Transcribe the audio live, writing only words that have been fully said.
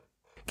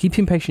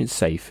Keeping patients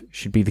safe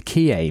should be the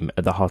key aim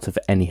at the heart of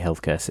any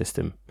healthcare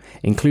system,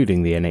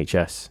 including the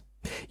NHS.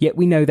 Yet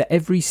we know that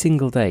every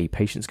single day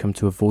patients come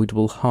to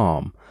avoidable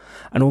harm,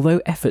 and although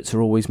efforts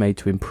are always made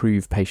to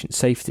improve patient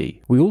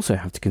safety, we also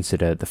have to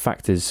consider the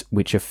factors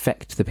which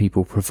affect the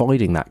people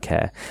providing that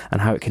care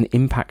and how it can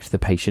impact the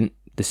patient,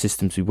 the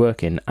systems we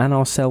work in, and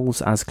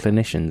ourselves as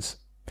clinicians.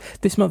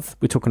 This month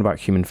we're talking about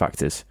human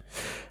factors.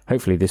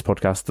 Hopefully this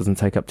podcast doesn't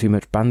take up too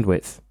much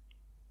bandwidth.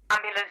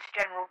 Ambulance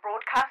general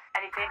broadcast,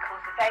 any vehicles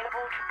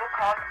available to book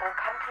on or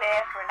come clear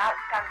for an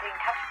outstanding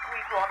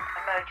Category 1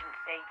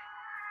 emergency.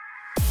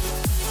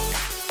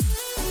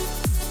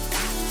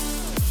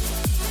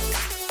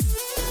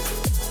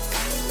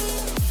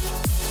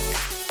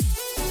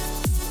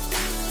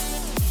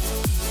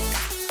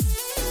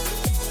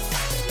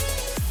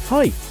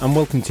 Hi, and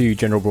welcome to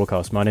General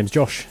Broadcast. My name's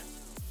Josh.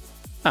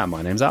 And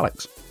my name's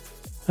Alex.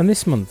 And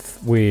this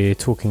month we're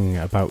talking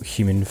about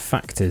human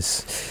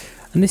factors.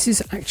 And this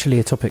is actually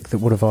a topic that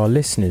one of our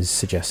listeners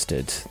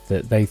suggested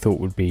that they thought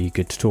would be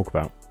good to talk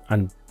about.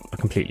 And I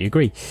completely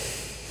agree.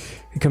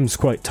 It comes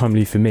quite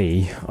timely for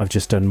me. I've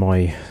just done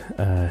my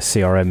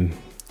CRM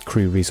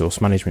crew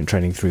resource management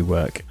training through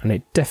work, and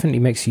it definitely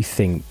makes you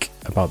think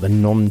about the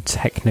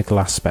non-technical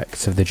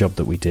aspects of the job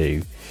that we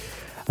do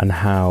and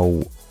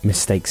how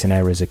mistakes and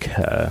errors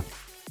occur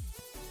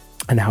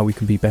and how we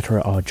can be better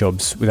at our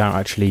jobs without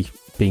actually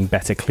being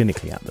better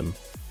clinically at them.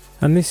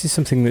 And this is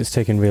something that's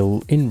taken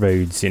real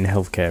inroads in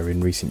healthcare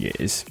in recent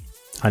years,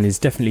 and is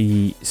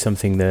definitely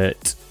something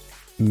that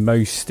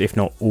most, if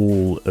not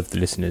all, of the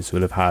listeners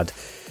will have had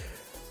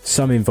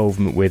some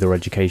involvement with or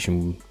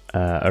education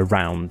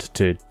around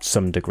to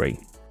some degree.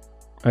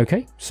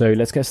 Okay, so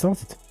let's get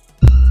started.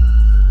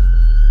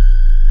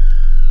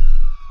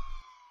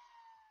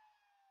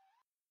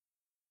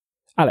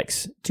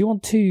 Alex, do you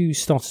want to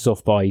start us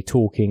off by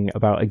talking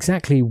about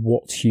exactly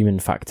what human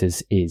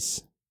factors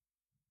is?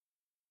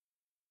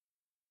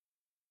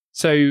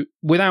 So,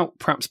 without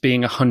perhaps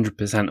being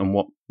 100%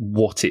 on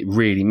what it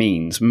really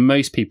means,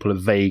 most people are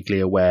vaguely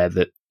aware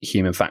that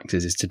human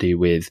factors is to do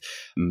with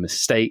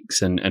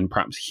mistakes and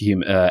perhaps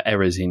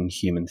errors in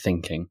human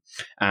thinking.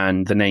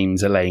 And the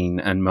names Elaine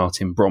and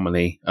Martin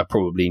Bromley are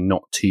probably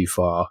not too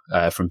far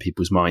from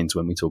people's minds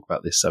when we talk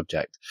about this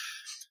subject.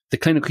 The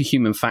Clinical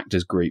Human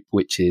Factors Group,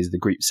 which is the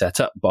group set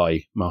up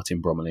by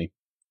Martin Bromley,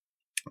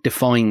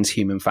 defines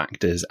human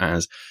factors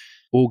as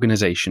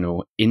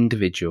organizational,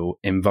 individual,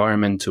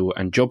 environmental,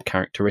 and job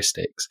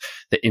characteristics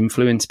that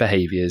influence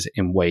behaviors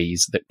in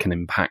ways that can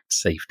impact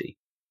safety.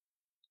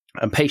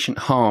 And patient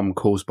harm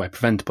caused by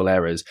preventable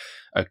errors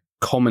are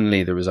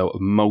commonly the result of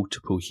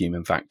multiple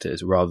human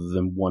factors rather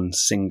than one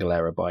single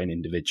error by an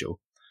individual.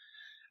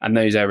 And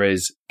those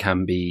errors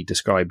can be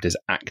described as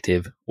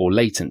active or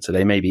latent. So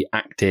they may be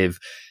active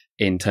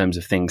in terms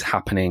of things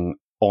happening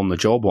on the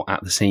job or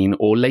at the scene,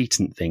 or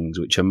latent things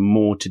which are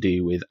more to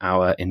do with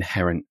our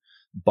inherent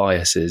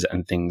biases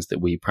and things that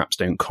we perhaps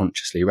don't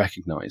consciously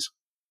recognize.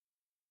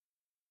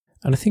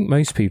 And I think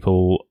most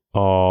people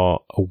are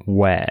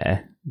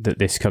aware that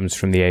this comes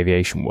from the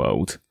aviation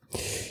world.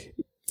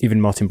 Even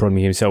Martin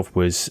Bromley himself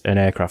was an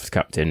aircraft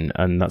captain,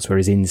 and that's where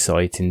his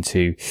insight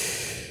into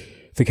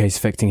the case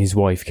affecting his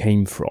wife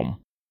came from.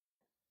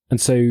 And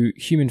so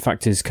human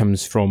factors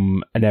comes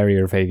from an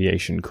area of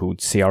aviation called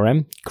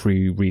CRM,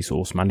 Crew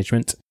Resource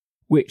Management,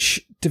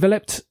 which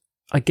developed,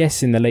 I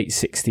guess, in the late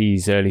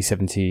 60s, early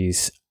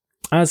 70s.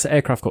 As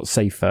aircraft got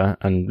safer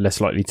and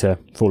less likely to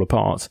fall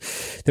apart,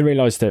 they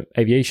realised that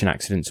aviation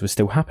accidents were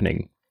still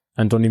happening.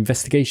 And on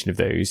investigation of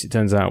those, it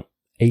turns out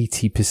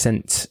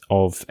 80%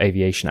 of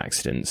aviation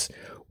accidents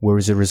were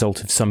as a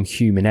result of some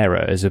human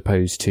error as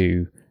opposed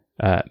to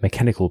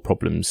mechanical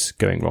problems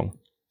going wrong.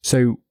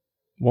 So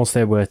whilst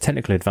there were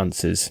technical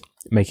advances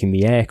making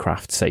the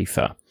aircraft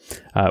safer,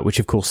 which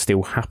of course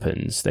still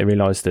happens, they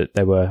realised that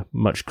there were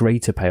much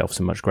greater payoffs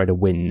and much greater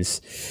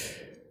wins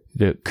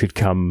that could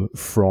come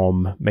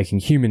from making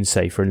humans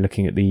safer and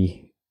looking at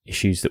the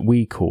issues that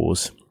we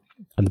cause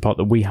and the part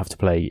that we have to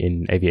play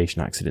in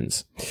aviation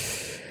accidents.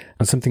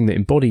 And something that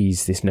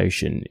embodies this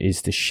notion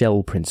is the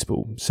Shell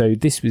principle. So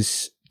this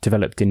was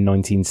developed in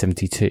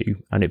 1972,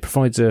 and it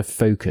provides a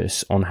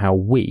focus on how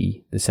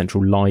we, the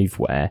central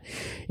liveware,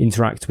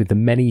 interact with the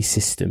many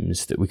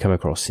systems that we come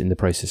across in the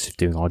process of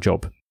doing our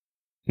job.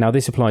 Now,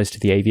 this applies to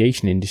the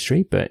aviation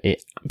industry, but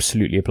it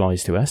absolutely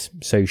applies to us.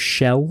 So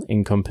Shell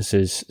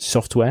encompasses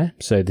software,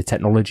 so the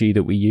technology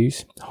that we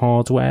use,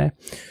 hardware,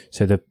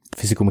 so the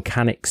physical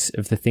mechanics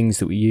of the things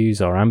that we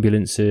use, our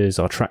ambulances,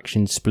 our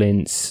traction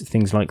splints,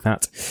 things like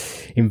that.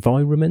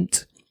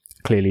 Environment,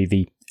 clearly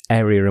the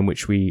area in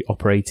which we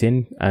operate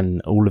in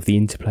and all of the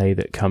interplay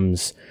that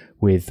comes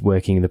with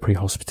working in the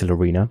pre-hospital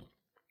arena.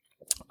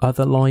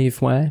 Other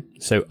liveware,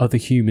 so other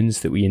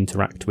humans that we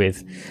interact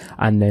with,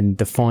 and then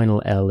the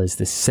final L is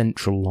the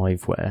central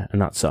liveware,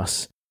 and that's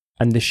us.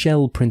 And the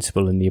Shell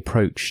principle and the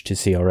approach to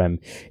CRM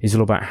is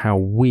all about how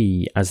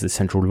we, as the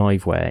central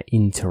liveware,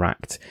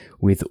 interact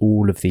with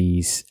all of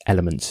these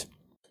elements.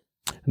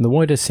 And the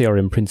wider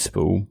CRM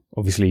principle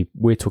Obviously,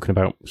 we're talking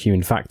about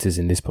human factors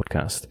in this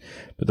podcast,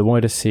 but the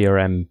wider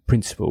CRM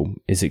principle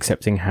is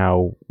accepting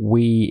how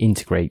we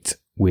integrate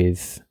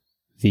with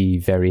the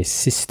various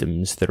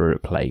systems that are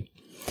at play.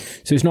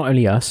 So it's not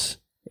only us,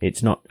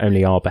 it's not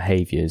only our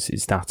behaviours,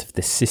 it's that of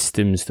the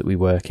systems that we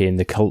work in,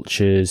 the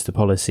cultures, the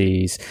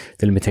policies,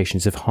 the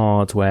limitations of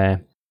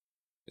hardware.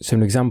 So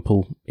an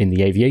example in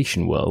the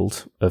aviation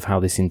world of how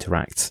this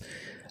interacts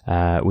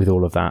with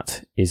all of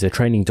that is a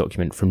training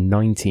document from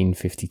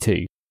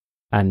 1952.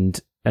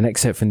 And an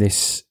excerpt from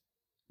this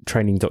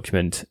training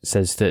document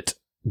says that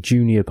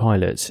junior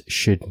pilots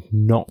should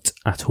not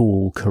at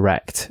all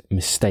correct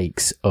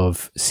mistakes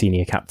of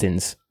senior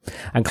captains.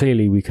 And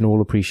clearly we can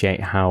all appreciate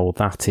how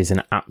that is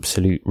an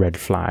absolute red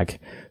flag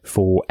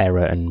for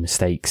error and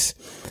mistakes,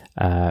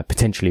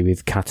 potentially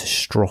with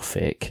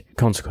catastrophic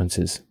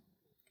consequences.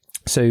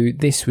 So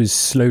this was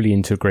slowly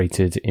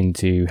integrated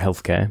into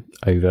healthcare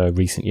over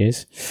recent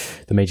years.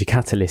 The major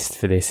catalyst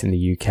for this in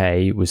the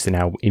UK was the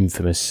now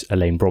infamous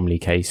Elaine Bromley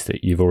case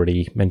that you've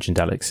already mentioned,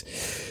 Alex.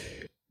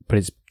 But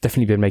it's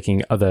definitely been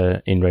making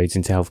other inroads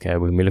into healthcare.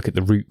 When we look at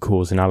the root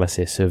cause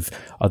analysis of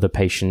other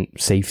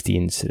patient safety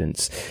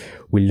incidents,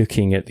 we're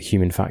looking at the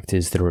human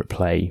factors that are at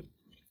play.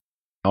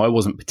 I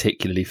wasn't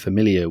particularly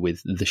familiar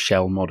with the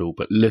Shell model,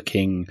 but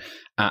looking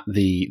at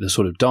the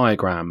sort of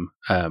diagram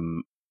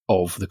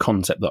of the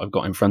concept that I've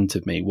got in front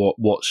of me,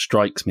 what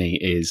strikes me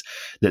is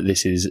that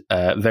this is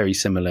very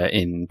similar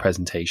in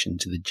presentation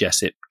to the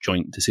JESIP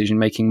joint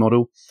decision-making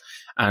model.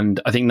 And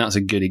I think that's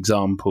a good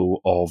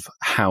example of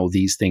how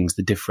these things,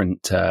 the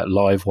different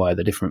Livewire,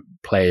 the different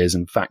players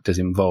and factors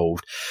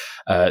involved,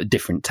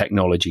 different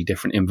technology,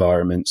 different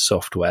environments,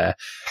 software,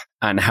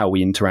 and how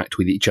we interact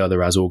with each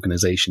other as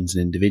organizations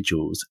and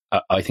individuals.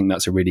 I think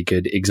that's a really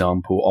good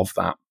example of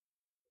that.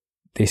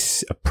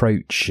 This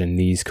approach and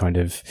these kind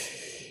of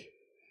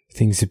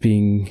things are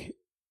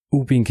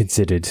all being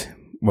considered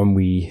when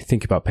we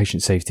think about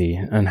patient safety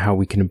and how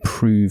we can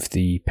improve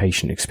the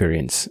patient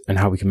experience and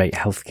how we can make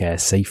healthcare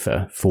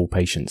safer for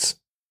patients.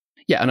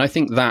 Yeah, and I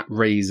think that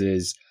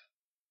raises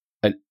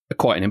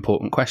quite an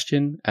important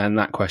question. And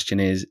that question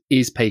is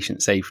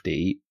patient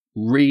safety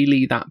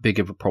really that big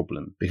of a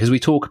problem? Because we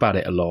talk about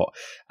it a lot,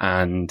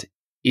 and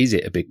is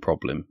it a big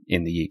problem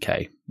in the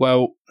UK?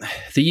 Well,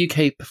 the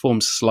UK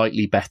performs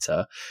slightly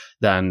better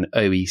than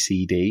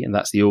OECD, and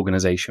that's the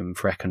Organisation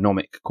for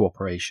Economic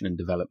Cooperation and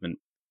Development.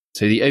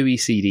 So the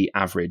OECD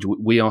average,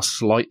 we are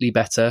slightly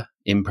better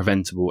in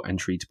preventable and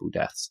treatable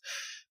deaths,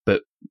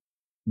 but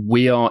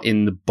we are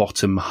in the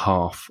bottom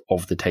half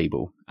of the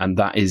table. And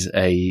that is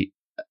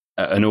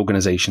an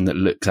organisation that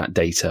looks at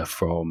data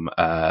from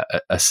a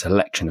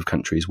selection of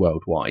countries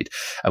worldwide.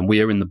 And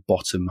we are in the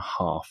bottom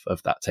half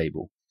of that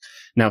table.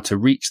 Now, to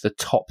reach the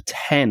top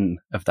 10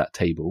 of that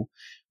table,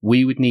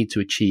 we would need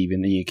to achieve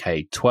in the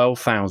UK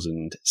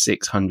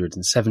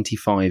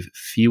 12,675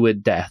 fewer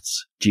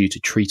deaths due to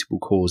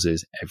treatable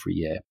causes every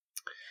year.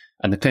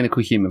 And the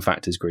Clinical Human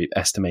Factors Group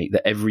estimate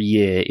that every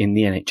year in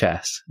the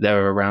NHS,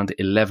 there are around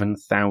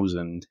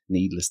 11,000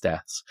 needless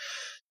deaths.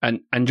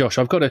 And Josh,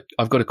 I've got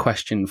a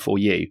question for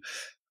you.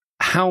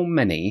 How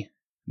many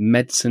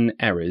medicine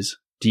errors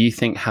do you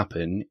think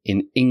happen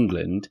in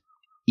England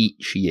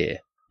each year?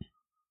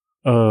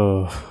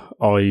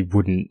 I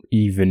wouldn't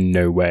even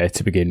know where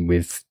to begin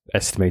with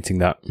estimating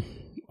that.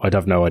 I'd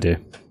have no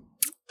idea.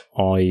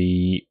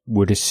 I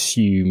would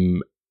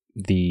assume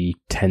the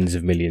tens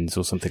of millions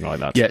or something like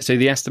that. Yeah, so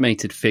the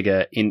estimated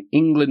figure in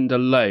England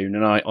alone,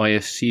 and I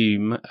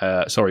assume,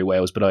 sorry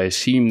Wales, but I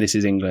assume this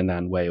is England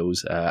and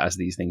Wales, as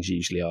these things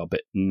usually are,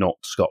 but not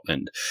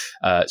Scotland.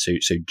 So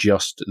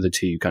just the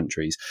two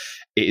countries.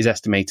 It is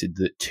estimated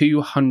that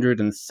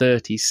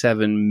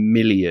 237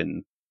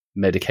 million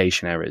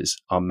medication errors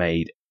are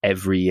made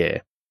every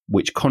year,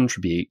 which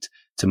contribute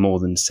to more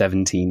than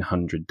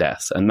 1,700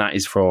 deaths. And that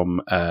is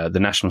from the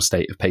National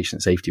State of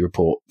Patient Safety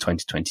Report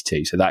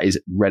 2022. So that is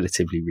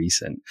relatively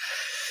recent.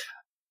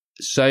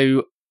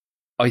 So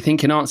I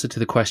think in answer to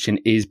the question,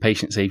 is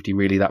patient safety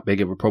really that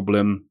big of a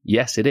problem?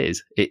 Yes, it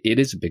is. It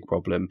is a big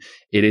problem.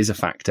 It is a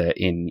factor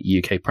in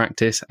UK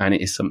practice, and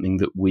it is something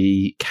that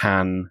we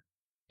can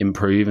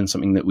improve and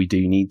something that we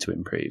do need to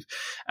improve.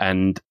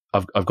 And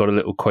I've got a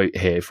little quote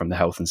here from the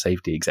Health and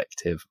Safety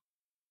Executive.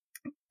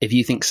 If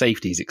you think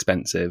safety is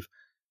expensive,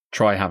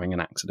 try having an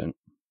accident.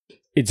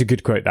 It's a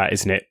good quote, that,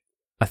 isn't it?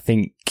 I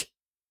think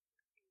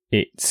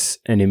it's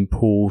an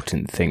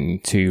important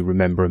thing to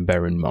remember and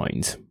bear in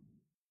mind.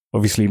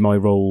 Obviously, my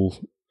role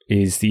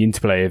is the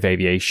interplay of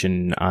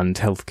aviation and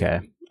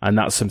healthcare, and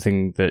that's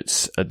something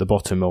that's at the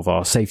bottom of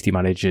our safety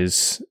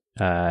managers'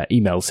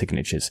 email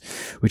signatures,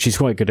 which is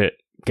quite good at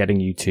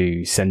getting you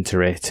to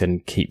centre it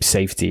and keep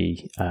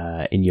safety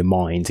in your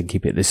mind and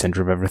keep it at the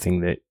centre of everything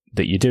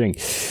that you're doing.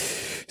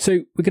 So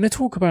we're going to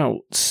talk about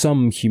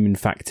some human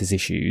factors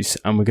issues,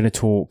 and we're going to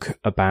talk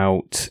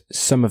about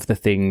some of the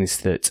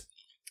things that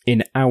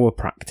in our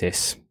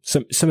practice,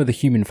 some of the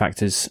human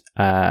factors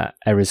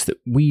errors that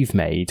we've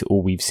made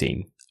or we've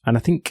seen. And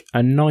I think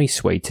a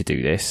nice way to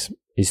do this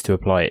is to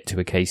apply it to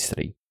a case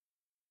study.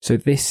 So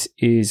this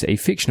is a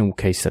fictional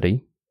case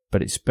study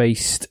but it's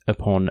based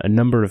upon a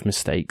number of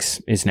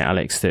mistakes, isn't it,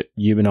 Alex, that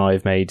you and I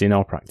have made in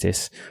our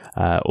practice,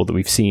 or that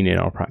we've seen in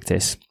our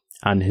practice,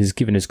 and has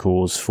given us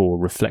cause for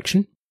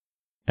reflection.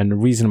 And a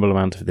reasonable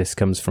amount of this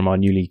comes from our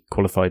newly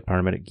qualified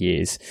paramedic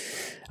years.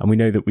 And we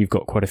know that we've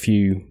got quite a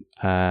few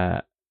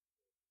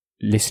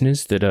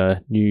listeners that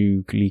are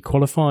newly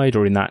qualified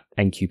or in that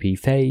NQP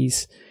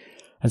phase.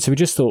 And so we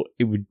just thought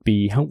it would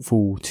be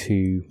helpful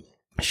to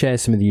share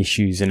some of the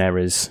issues and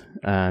errors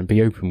and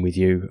be open with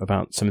you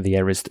about some of the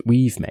errors that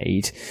we've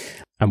made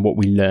and what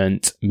we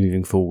learnt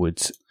moving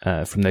forwards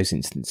from those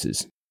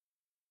instances.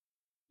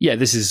 Yeah,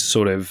 this is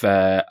sort of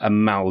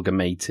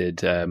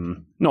amalgamated,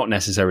 not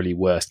necessarily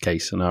worst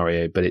case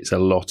scenario, but it's a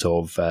lot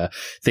of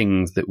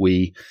things that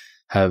we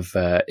have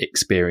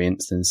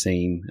experienced and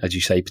seen, as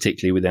you say,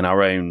 particularly within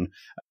our own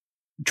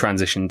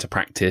transition to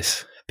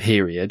practice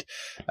period.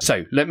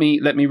 So let me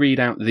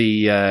read out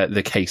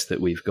the case that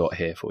we've got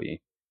here for you.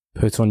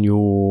 Put on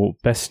your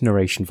best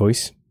narration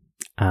voice,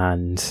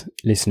 and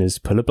listeners,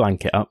 pull a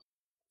blanket up,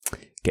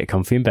 get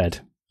comfy in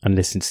bed, and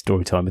listen to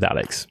Storytime with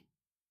Alex.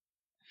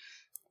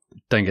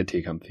 Don't get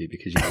too comfy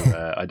because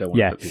I don't want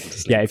to put people to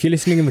sleep. Yeah, if you're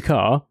listening in the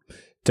car,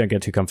 don't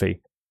get too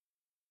comfy.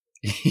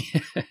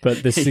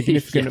 But the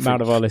significant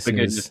amount of our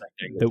listeners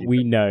that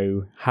we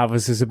know have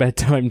us as a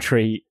bedtime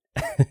treat.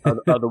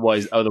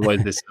 otherwise,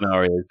 this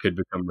scenario could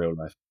become real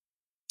life.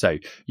 So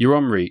you're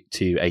en route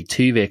to a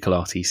 2-vehicle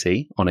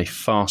RTC on a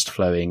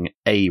fast-flowing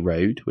A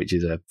road, which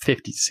is a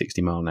 50 to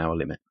 60 mile an hour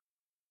limit.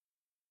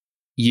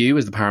 You,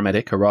 as the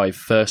paramedic, arrive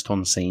first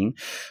on scene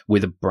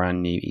with a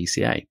brand new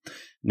ECA.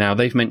 Now,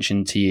 they've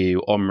mentioned to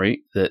you en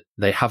route that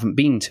they haven't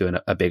been to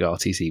a big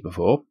RTC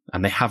before,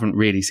 and they haven't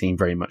really seen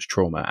very much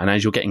trauma. And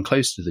as you're getting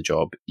close to the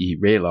job, you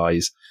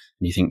realise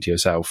and you think to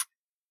yourself,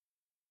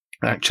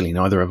 actually,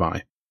 neither have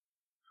I.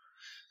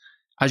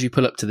 As you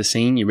pull up to the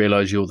scene, you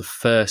realise you're the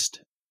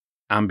first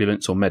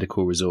ambulance or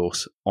medical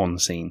resource on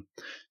scene.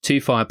 2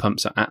 fire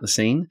pumps are at the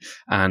scene,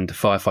 and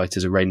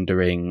firefighters are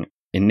rendering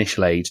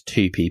initial aid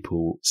to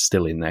people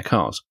still in their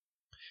cars.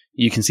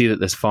 You can see that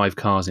there's 5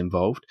 cars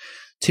involved.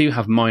 2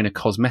 have minor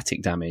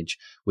cosmetic damage,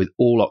 with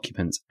all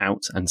occupants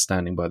out and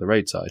standing by the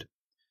roadside.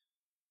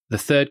 The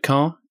 3rd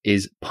car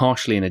is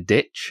partially in a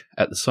ditch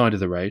at the side of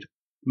the road.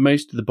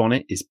 Most of the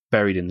bonnet is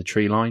buried in the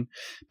tree line,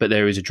 but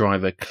there is a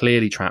driver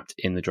clearly trapped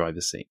in the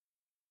driver's seat.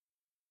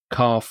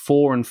 Car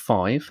 4 and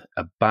 5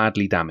 are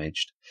badly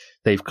damaged.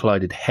 They've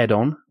collided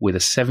head-on with a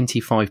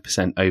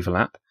 75%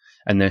 overlap,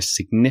 and there's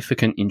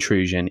significant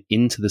intrusion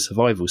into the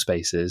survival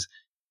spaces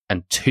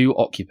and 2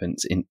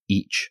 occupants in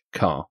each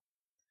car.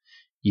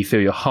 You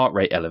feel your heart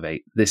rate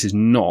elevate. This is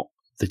not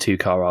the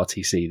 2-car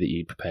RTC that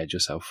you'd prepared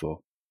yourself for.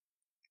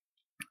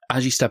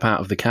 As you step out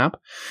of the cab,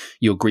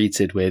 you're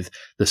greeted with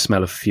the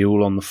smell of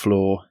fuel on the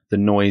floor, the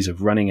noise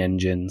of running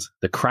engines,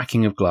 the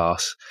cracking of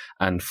glass,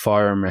 and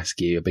fire and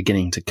rescue are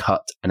beginning to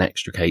cut and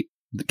extricate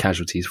the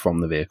casualties from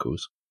the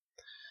vehicles.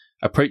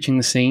 Approaching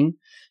the scene,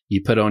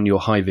 you put on your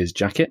high-vis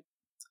jacket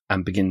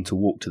and begin to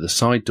walk to the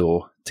side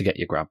door to get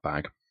your grab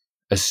bag.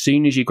 As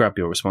soon as you grab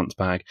your response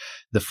bag,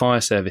 the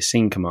fire service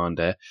scene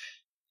commander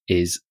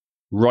is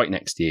right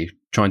next to you,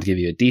 trying to give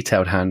you a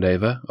detailed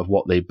handover of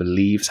what they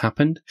believe's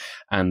happened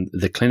and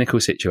the clinical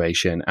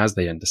situation as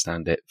they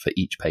understand it for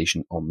each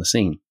patient on the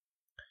scene.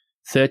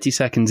 30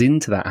 seconds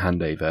into that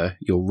handover,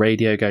 your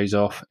radio goes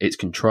off, it's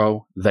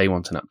control, they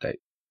want an update.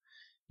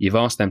 You've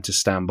asked them to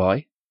stand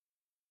by,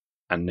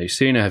 and no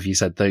sooner have you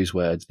said those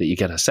words that you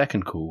get a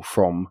second call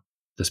from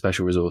the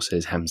Special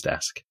Resources HEMS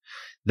desk.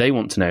 They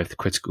want to know if the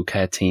critical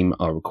care team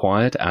are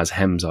required as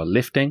HEMS are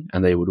lifting,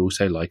 and they would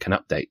also like an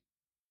update.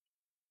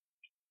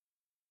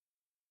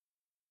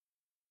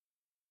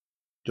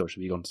 Josh,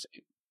 have you gone to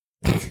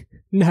sleep?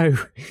 No.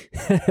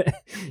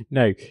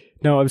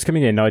 No, I was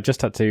coming in. I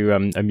just had to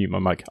unmute my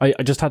mic.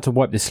 I just had to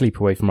wipe the sleep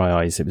away from my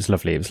eyes. It was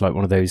lovely. It was like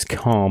one of those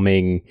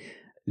calming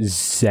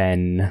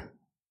Zen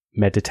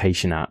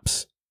meditation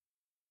apps.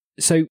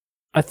 So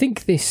I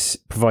think this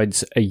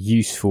provides a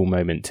useful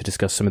moment to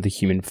discuss some of the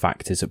human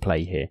factors at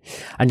play here.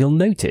 And you'll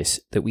notice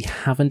that we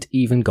haven't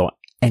even got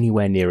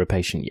anywhere near a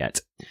patient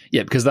yet.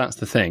 Yeah, because that's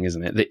the thing,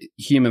 isn't it? The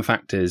human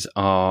factors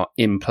are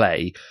in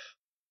play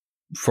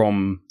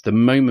from the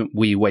moment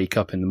we wake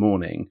up in the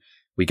morning.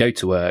 We go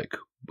to work,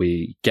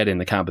 we get in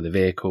the cab of the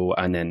vehicle,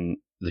 and then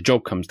the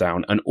job comes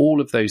down, and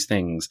all of those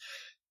things,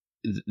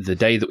 the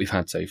day that we've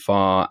had so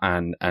far,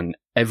 and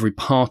every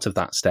part of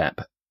that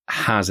step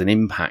has an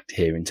impact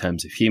here in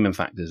terms of human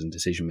factors and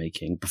decision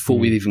making before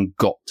we've even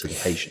got to the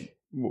patient.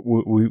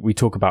 We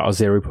talk about our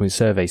 0-point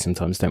survey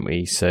sometimes, don't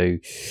we? So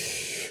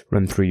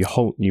run through your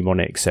whole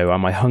mnemonic. So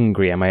am I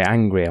hungry? Am I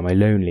angry? Am I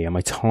lonely? Am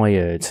I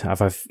tired?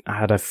 Have I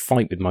had a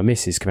fight with my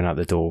missus coming out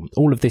the door?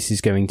 All of this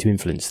is going to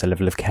influence the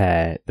level of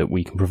care that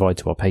we can provide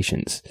to our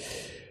patients.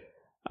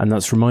 And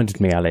that's reminded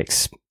me,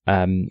 Alex,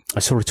 I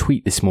saw a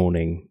tweet this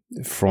morning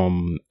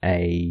from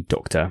a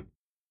doctor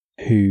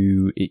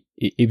who,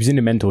 it was in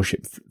a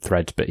mentorship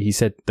thread, but he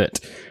said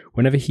that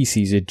whenever he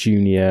sees a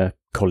junior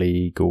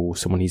colleague or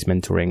someone he's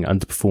mentoring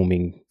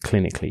underperforming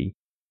clinically,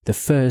 the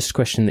first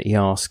question that he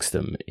asks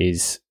them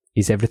is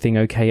everything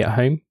okay at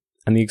home?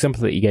 And the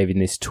example that he gave in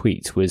this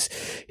tweet was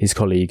his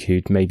colleague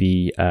who'd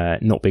maybe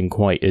not been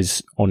quite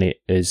as on it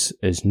as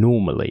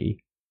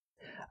normally.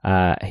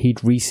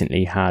 He'd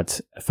recently had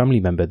a family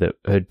member that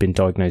had been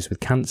diagnosed with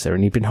cancer,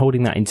 and he'd been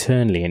holding that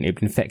internally, and it had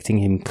been affecting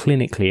him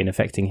clinically and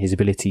affecting his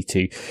ability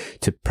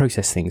to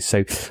process things.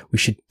 So we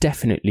should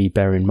definitely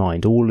bear in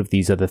mind all of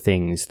these other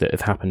things that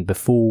have happened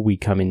before we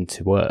come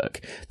into work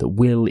that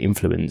will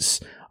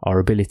influence our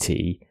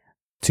ability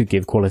to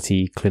give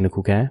quality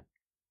clinical care.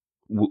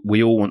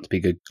 We all want to be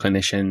good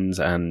clinicians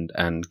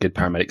and good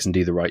paramedics and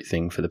do the right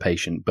thing for the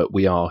patient, but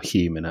we are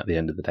human at the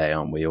end of the day,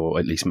 aren't we? Or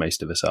at least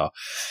most of us are.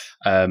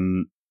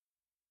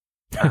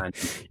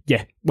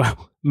 Yeah,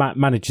 well,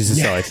 managers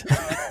aside.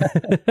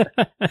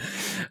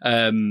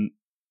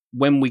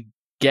 When we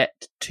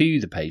get to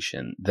the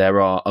patient,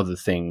 there are other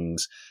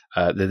things,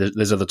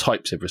 there's other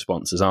types of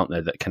responses, aren't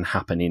there, that can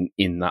happen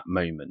in that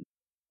moment.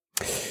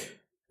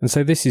 And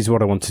so this is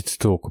what I wanted to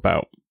talk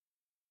about.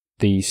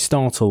 The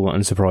startle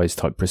and surprise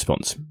type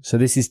response. So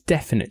this is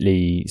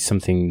definitely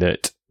something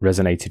that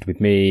resonated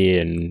with me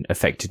and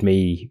affected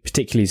me,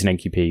 particularly as an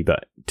NQP,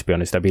 but to be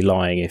honest, I'd be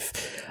lying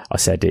if I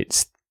said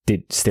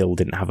still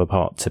didn't have a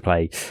part to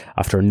play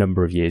after a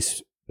number of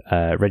years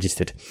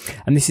registered.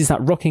 And this is that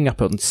rocking up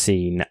on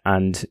scene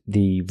and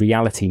the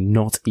reality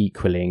not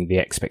equaling the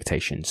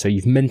expectation. So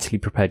you've mentally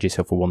prepared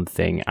yourself for one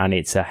thing and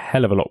it's a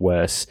hell of a lot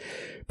worse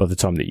by the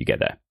time that you get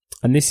there.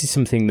 And this is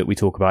something that we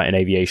talk about in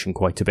aviation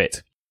quite a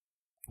bit,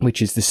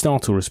 which is the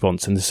startle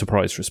response and the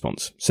surprise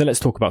response. So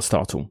let's talk about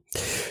startle.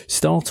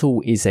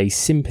 Startle is a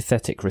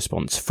sympathetic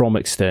response from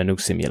external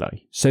stimuli.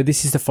 So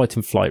this is the fight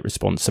and flight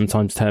response,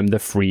 sometimes termed the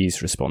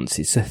freeze response.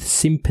 It's a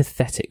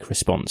sympathetic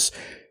response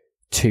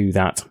to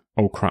that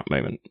oh crap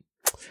moment.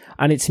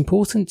 And it's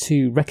important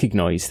to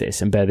recognise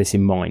this and bear this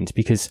in mind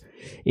because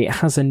it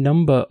has a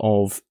number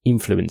of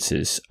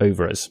influences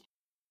over us.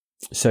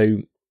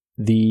 So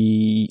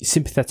the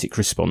sympathetic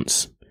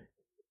response,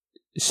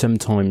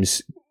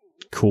 sometimes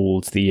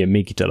called the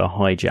amygdala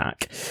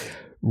hijack,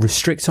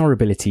 restricts our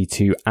ability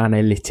to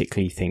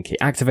analytically think. It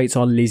activates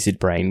our lizard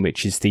brain,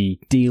 which is the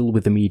deal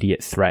with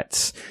immediate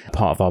threats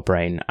part of our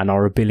brain, and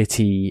our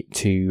ability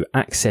to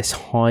access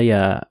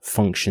higher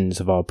functions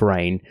of our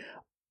brain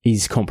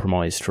is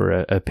compromised for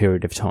a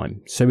period of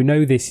time. So we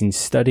know this in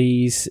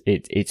studies.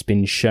 It's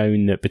been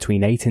shown that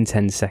between 8 and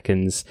 10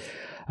 seconds,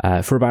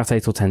 for about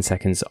 8 or 10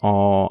 seconds,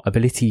 our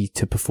ability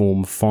to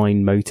perform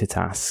fine motor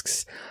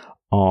tasks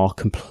are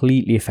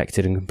completely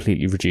affected and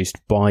completely reduced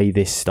by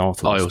this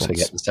startle response. I also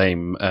get the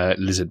same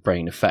lizard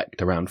brain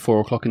effect around 4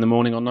 o'clock in the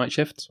morning on night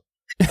shifts.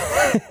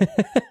 I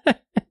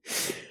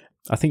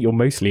think you're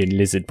mostly in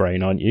lizard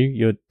brain, aren't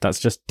you? That's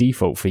just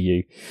default for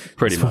you.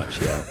 Pretty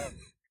much, yeah.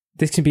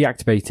 This can be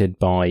activated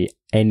by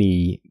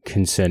any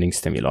concerning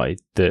stimuli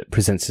that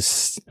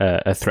presents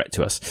a threat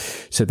to us.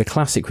 So the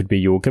classic would be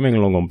you're going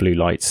along on blue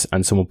lights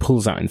and someone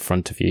pulls out in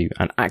front of you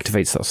and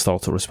activates that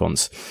startle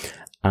response.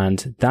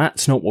 And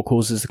that's not what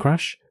causes the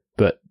crash,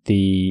 but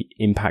the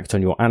impact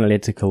on your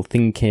analytical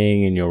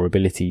thinking and your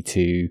ability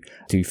to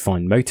do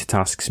fine motor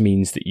tasks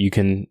means that you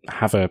can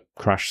have a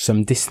crash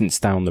some distance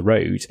down the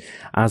road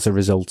as a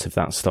result of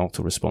that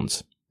startle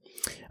response.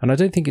 And I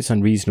don't think it's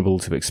unreasonable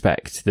to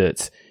expect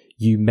that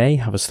you may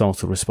have a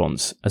startle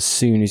response as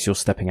soon as you're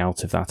stepping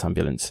out of that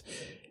ambulance.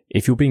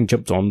 If you're being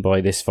jumped on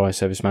by this fire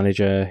service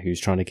manager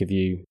who's trying to give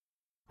you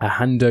a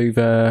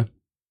handover,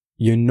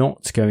 you're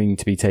not going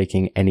to be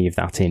taking any of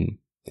that in.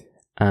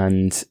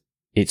 And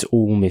it's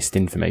all missed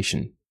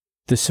information.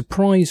 The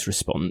surprise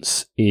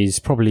response is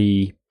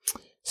probably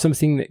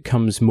something that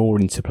comes more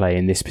into play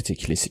in this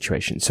particular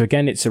situation. So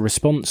again, it's a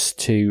response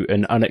to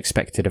an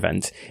unexpected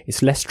event.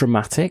 It's less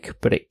dramatic,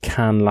 but it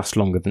can last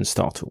longer than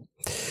startle.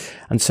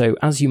 And so,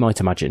 as you might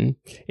imagine,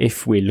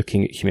 if we're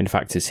looking at human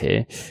factors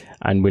here,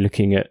 and we're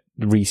looking at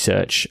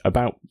research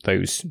about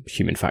those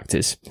human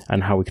factors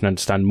and how we can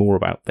understand more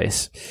about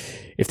this,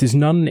 if there's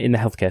none in the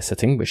healthcare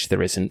setting, which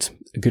there isn't,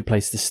 a good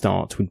place to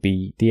start would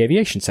be the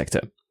aviation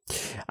sector.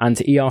 And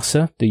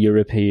EASA, the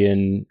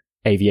European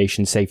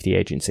Aviation Safety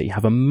Agency,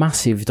 have a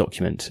massive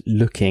document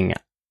looking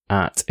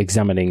at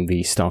examining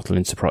the startle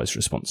and surprise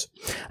response.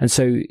 And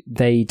so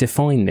they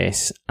define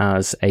this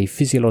as a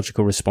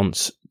physiological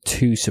response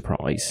to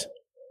surprise,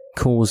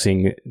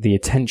 causing the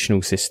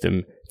attentional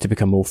system to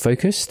become more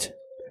focused,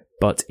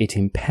 but it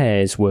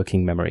impairs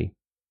working memory.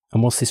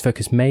 And whilst this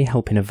focus may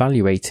help in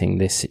evaluating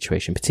this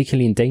situation,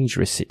 particularly in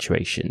dangerous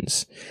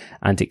situations,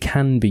 and it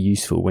can be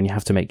useful when you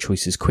have to make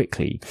choices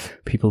quickly,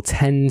 people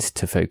tend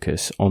to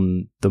focus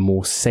on the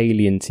more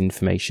salient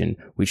information,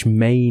 which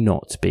may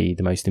not be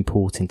the most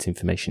important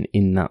information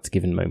in that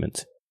given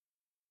moment.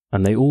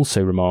 And they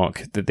also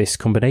remark that this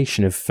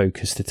combination of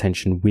focused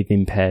attention with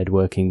impaired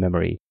working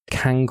memory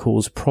can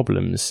cause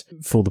problems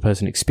for the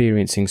person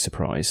experiencing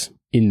surprise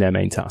in their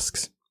main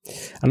tasks.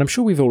 And I'm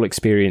sure we've all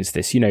experienced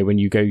this, when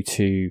you go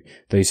to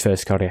those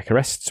first cardiac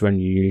arrests, when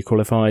you're newly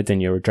qualified, then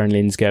your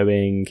adrenaline's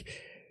going,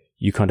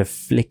 you kind of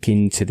flick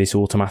into this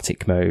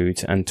automatic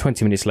mode, and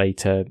 20 minutes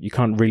later, you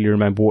can't really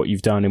remember what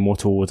you've done in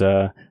what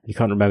order, you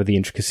can't remember the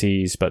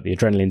intricacies, but the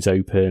adrenaline's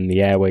open,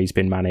 the airway's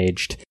been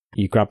managed,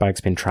 your grab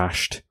bag's been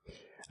trashed,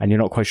 and you're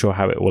not quite sure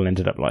how it all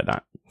ended up like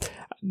that.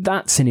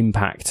 That's an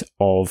impact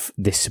of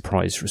this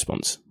surprise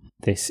response.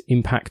 This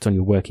impact on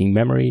your working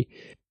memory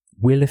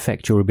will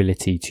affect your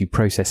ability to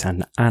process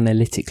and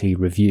analytically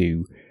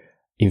review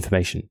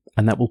information,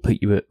 and that will put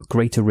you at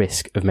greater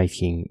risk of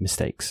making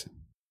mistakes.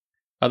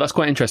 That's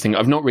quite interesting.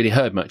 I've not really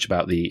heard much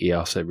about the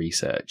EASA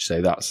research,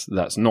 so that's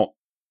not.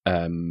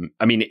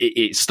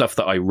 It's stuff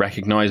that I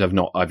recognise. I've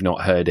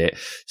not heard it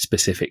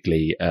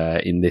specifically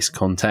in this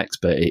context,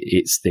 but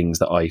it's things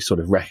that I sort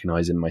of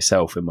recognise in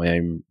myself in my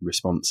own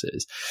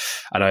responses.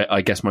 And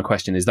I guess my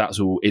question is, it's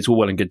all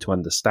well and good to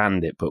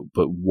understand it, but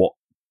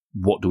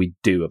what do we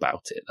do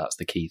about it? That's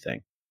the key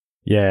thing.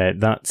 Yeah,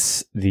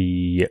 that's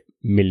the $1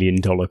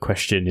 million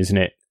question, isn't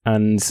it?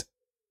 And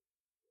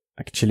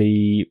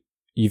actually,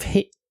 you've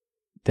hit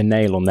the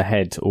nail on the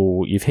head,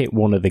 or you've hit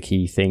one of the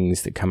key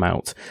things that come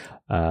out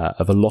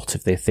of a lot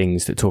of the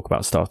things that talk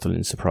about startle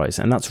and surprise,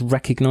 and that's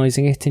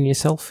recognizing it in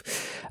yourself.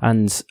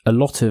 And a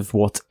lot of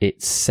what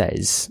it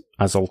says,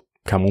 as I'll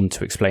come on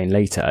to explain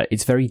later,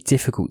 it's very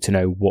difficult to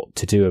know what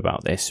to do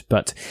about this.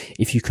 But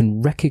if you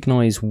can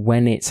recognize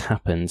when it's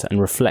happened and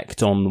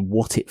reflect on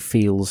what it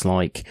feels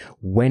like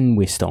when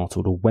we're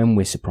startled or when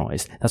we're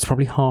surprised, that's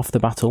probably half the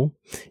battle,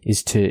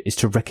 is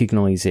to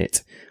recognize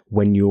it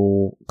when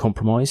you're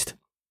compromised,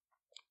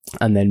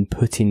 and then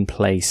put in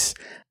place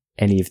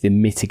any of the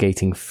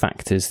mitigating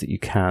factors that you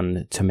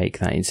can to make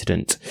that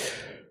incident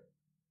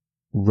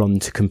run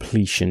to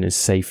completion as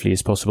safely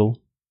as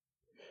possible.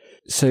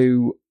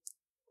 So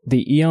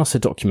the EASA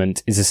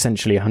document is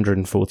essentially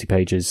 140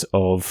 pages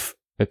of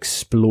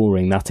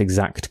exploring that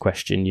exact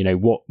question.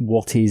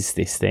 What is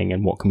this thing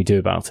and what can we do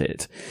about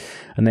it?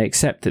 And they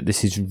accept that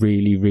this is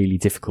really, really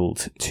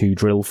difficult to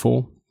drill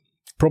for,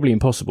 probably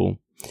impossible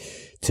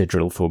to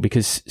drill for,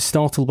 because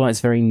startle by its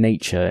very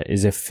nature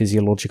is a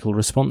physiological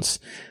response,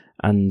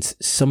 and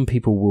some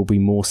people will be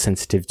more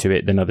sensitive to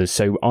it than others.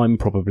 So I'm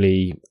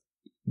probably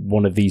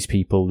one of these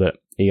people that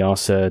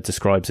EASA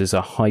describes as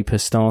a hyper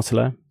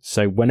startler.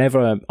 So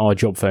whenever our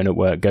job phone at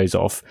work goes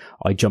off,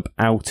 I jump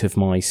out of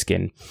my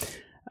skin.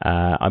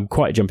 I'm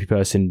quite a jumpy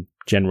person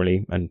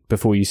generally, and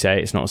before you say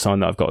it, it's not a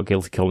sign that I've got a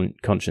guilty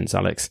conscience,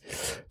 Alex.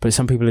 But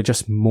some people are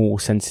just more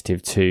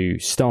sensitive to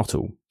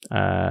startle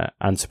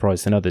and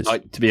surprise than others.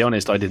 To be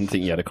honest, I didn't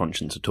think you had a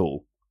conscience at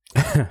all.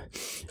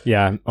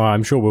 Yeah,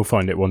 I'm sure we'll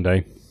find it one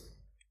day.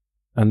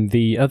 And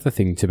the other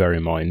thing to bear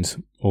in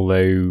mind,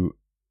 although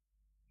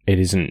it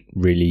isn't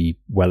really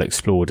well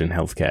explored in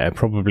healthcare,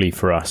 probably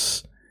for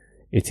us,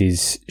 it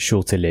is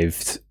shorter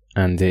lived,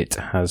 and it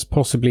has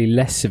possibly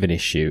less of an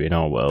issue in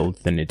our world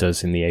than it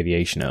does in the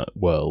aviation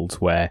world,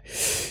 where,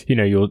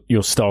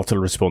 your startle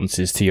response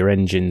is to your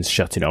engines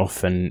shutting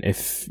off, and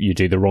if you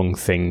do the wrong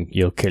thing,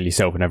 you'll kill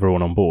yourself and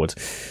everyone on board.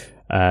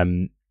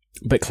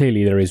 But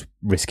clearly there is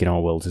risk in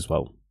our world as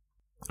well.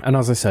 And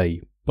as I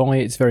say, by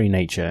its very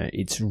nature,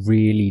 it's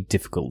really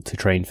difficult to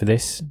train for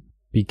this,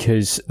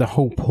 because the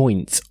whole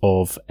point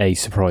of a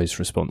surprise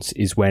response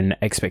is when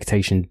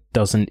expectation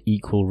doesn't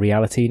equal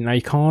reality. Now,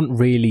 you can't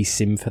really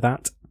sim for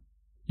that.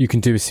 You can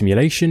do a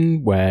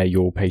simulation where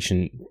your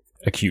patient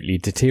acutely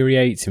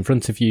deteriorates in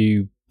front of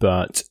you,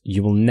 but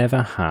you will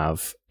never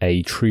have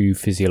a true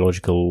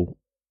physiological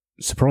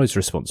surprise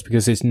response,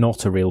 because it's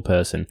not a real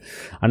person.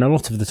 And a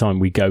lot of the time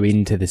we go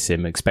into the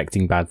sim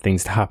expecting bad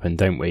things to happen,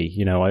 don't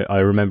we? I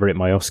remember at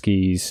my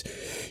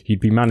OSCEs, you'd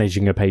be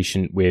managing a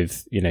patient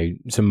with,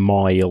 some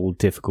mild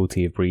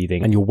difficulty of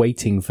breathing, and you're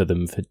waiting for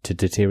them to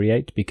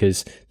deteriorate,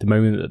 because the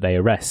moment that they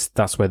arrest,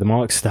 that's where the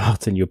marks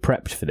start, and you're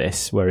prepped for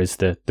this. Whereas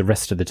the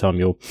rest of the time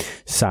you're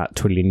sat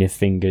twiddling your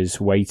fingers,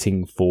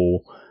 waiting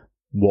for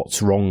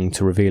what's wrong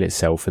to reveal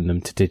itself and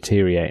them to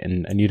deteriorate,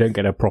 and you don't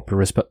get a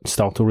proper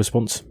startle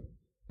response.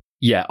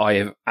 Yeah, I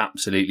have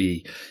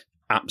absolutely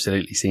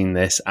seen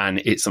this, and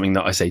it's something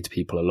that I say to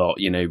people a lot.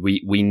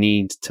 We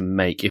need to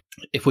make,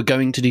 if we're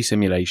going to do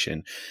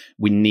simulation,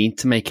 we need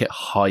to make it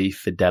high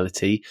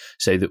fidelity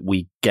so that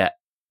we get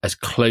as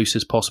close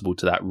as possible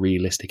to that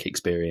realistic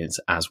experience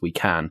as we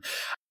can.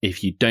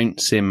 If you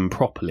don't sim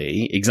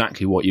properly,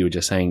 exactly what you were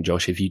just saying,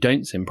 Josh, if you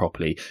don't sim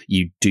properly,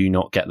 you do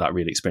not get that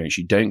real experience.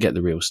 You don't get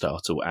the real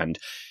startle, and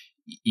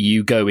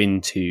you go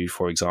into,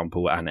 for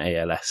example, an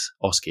ALS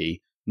OSCE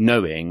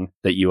knowing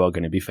that you are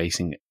going to be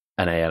facing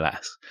an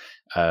ALS.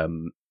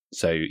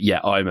 So yeah,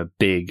 I'm a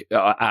big,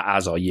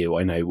 as are you,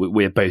 I know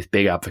we're both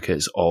big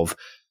advocates of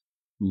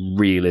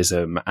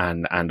realism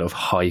and of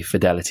high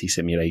fidelity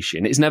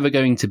simulation. It's never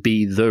going to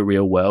be the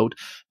real world,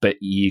 but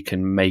you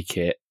can make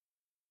it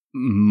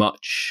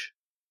much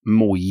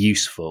more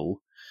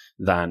useful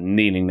than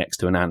kneeling next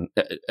to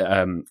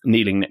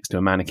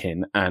a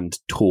mannequin and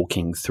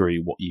talking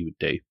through what you would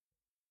do.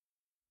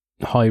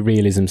 High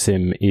realism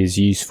sim is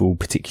useful,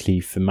 particularly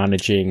for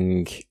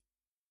managing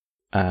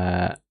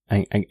and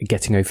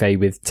getting au fait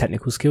with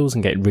technical skills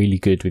and getting really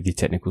good with your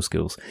technical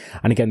skills.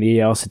 And again, the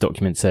EASA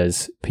document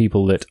says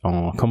people that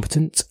are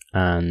competent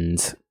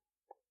and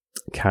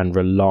can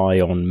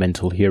rely on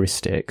mental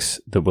heuristics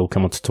that we'll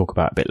come on to talk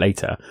about a bit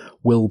later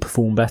will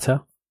perform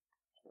better.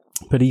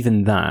 But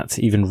even that,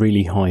 even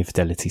really high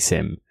fidelity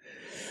sim,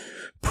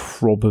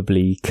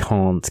 probably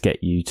can't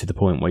get you to the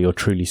point where you're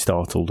truly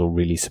startled or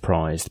really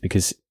surprised,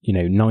 because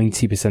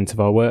 90% of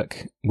our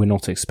work, we're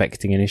not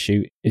expecting an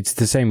issue. It's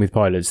the same with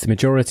pilots. The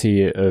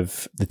majority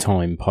of the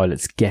time,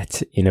 pilots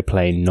get in a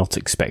plane not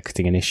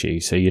expecting an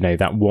issue. So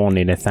that 1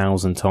 in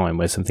 1,000 time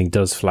where something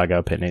does flag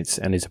up and it's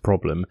a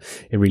problem,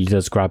 it really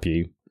does grab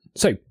you.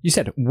 So you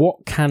said,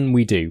 what can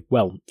we do?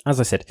 Well, as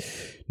I said,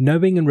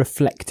 knowing and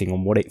reflecting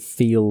on what it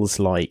feels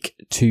like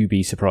to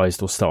be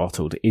surprised or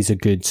startled is a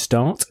good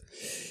start.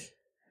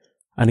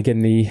 And again,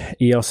 the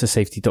EASA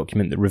safety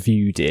document that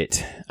reviewed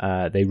it,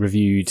 they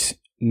reviewed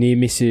near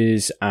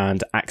misses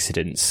and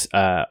accidents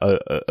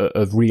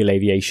of real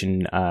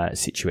aviation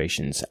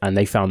situations. And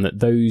they found that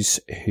those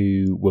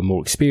who were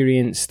more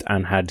experienced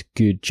and had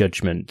good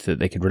judgment that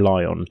they could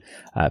rely on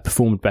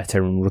performed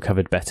better and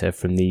recovered better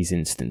from these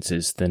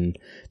instances than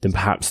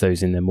perhaps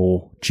those in their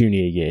more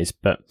junior years.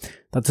 But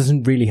that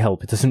doesn't really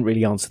help. It doesn't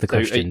really answer the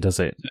question, does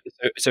it?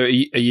 So are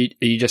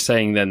you just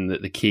saying then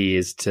that the key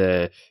is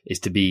to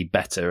be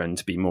better and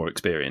to be more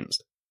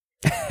experienced?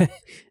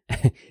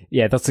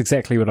 Yeah, that's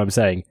exactly what I'm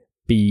saying.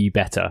 Be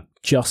better.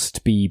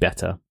 Just be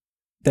better.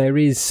 There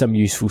is some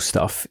useful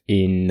stuff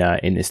in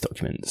this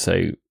document.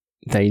 So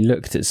they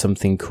looked at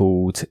something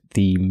called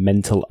the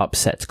mental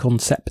upset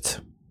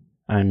concept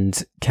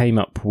and came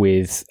up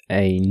with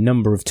a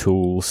number of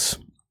tools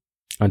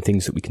and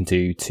things that we can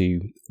do to,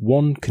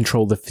 1,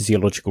 control the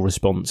physiological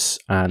response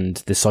and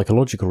the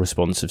psychological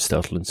response of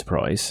startle and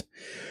surprise.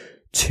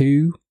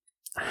 2,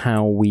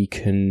 how we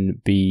can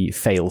be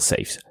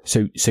fail-safe.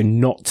 So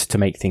not to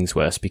make things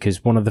worse,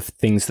 because one of the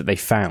things that they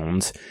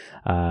found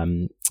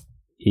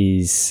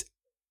is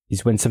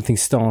when something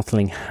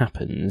startling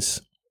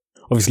happens,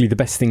 obviously the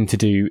best thing to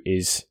do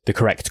is the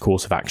correct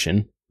course of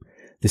action.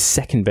 The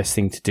second best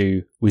thing to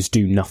do was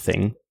do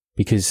nothing,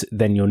 because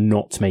then you're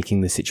not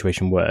making the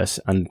situation worse.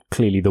 And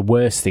clearly the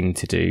worst thing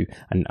to do,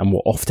 and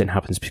what often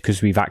happens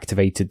because we've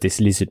activated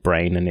this lizard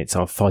brain and it's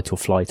our fight or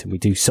flight and we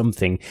do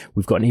something,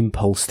 we've got an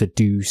impulse to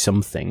do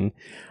something.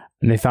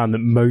 And they found that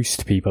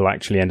most people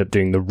actually end up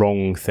doing the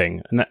wrong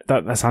thing. And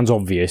that sounds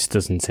obvious,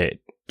 doesn't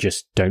it?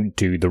 Just don't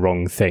do the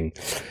wrong thing.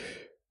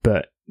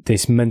 But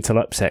this mental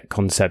upset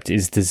concept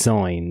is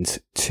designed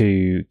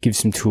to give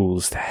some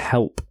tools to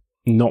help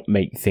not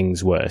make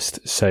things worse.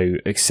 So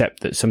accept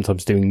that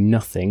sometimes doing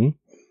nothing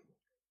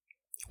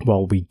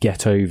while we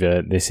get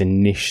over this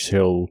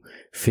initial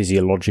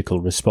physiological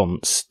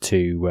response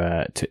to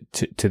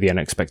the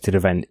unexpected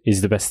event is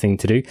the best thing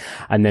to do.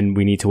 And then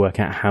we need to work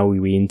out how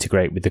we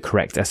integrate with the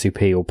correct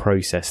SOP or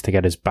process to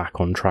get us back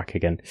on track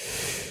again.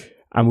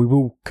 And we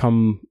will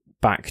come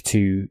back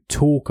to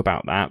talk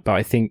about that, but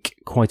I think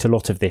quite a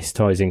lot of this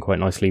ties in quite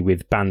nicely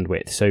with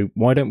bandwidth. So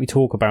why don't we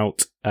talk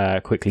about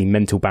quickly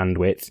mental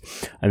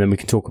bandwidth, and then we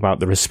can talk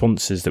about the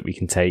responses that we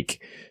can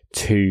take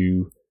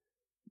to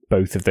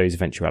both of those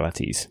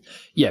eventualities.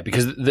 Yeah,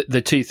 because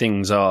the two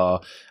things are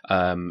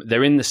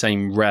they're in the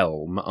same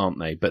realm, aren't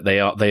they? But they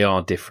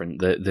are different.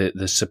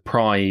 The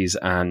surprise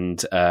and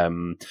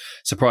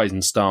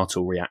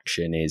startle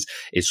reaction is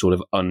sort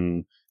of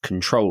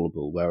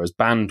uncontrollable, whereas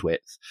bandwidth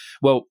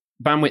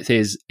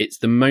it's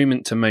the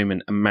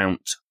moment-to-moment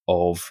amount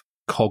of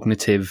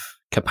cognitive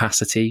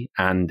capacity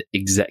and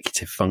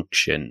executive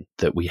function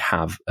that we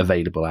have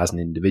available as an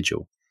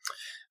individual.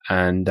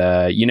 And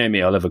you know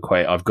me, I love a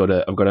quote. I've got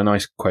a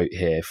nice quote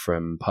here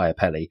from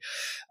Piapelli.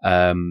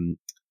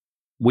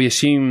 We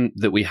assume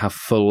that we have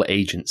full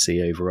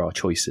agency over our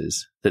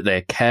choices, that they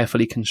are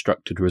carefully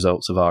constructed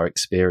results of our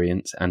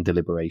experience and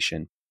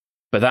deliberation.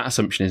 But that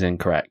assumption is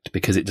incorrect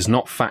because it does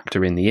not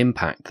factor in the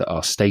impact that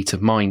our state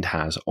of mind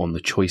has on the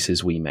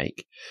choices we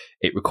make.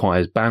 It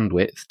requires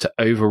bandwidth to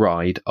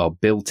override our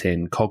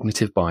built-in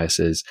cognitive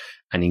biases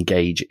and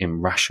engage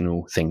in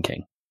rational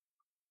thinking.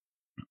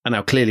 And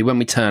now, clearly, when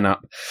we turn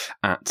up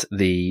at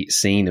the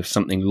scene of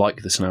something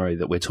like the scenario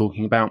that we're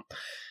talking about,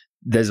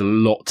 there's a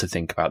lot to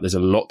think about. There's a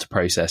lot to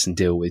process and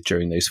deal with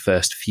during those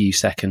first few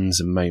seconds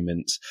and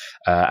moments,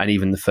 and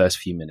even the first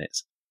few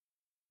minutes.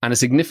 And a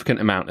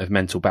significant amount of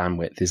mental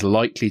bandwidth is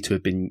likely to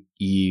have been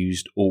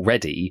used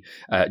already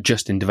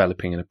just in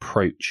developing an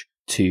approach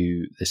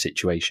to the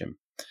situation.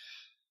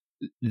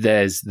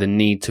 There's the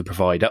need to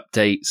provide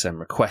updates and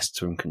requests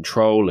from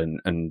control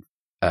and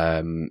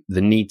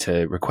the need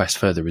to request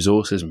further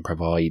resources and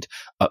provide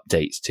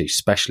updates to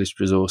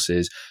specialist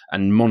resources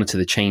and monitor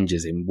the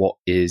changes in what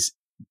is,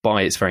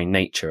 by its very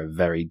nature, a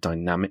very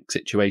dynamic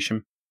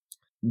situation.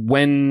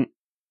 When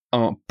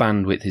our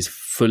bandwidth is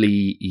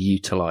fully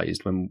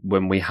utilized,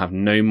 when we have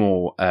no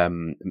more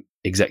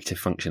executive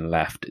function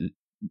left,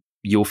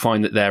 you'll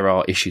find that there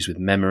are issues with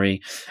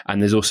memory,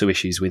 and there's also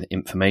issues with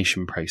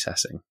information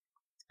processing.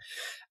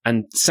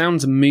 And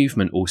sounds and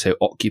movement also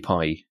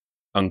occupy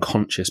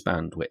unconscious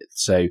bandwidth.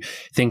 So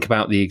think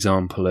about the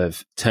example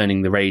of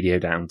turning the radio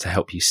down to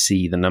help you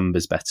see the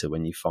numbers better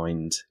when you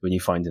find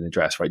an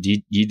address, right? Do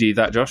you do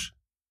that, Josh?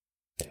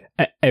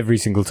 Every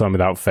single time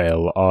without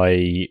fail,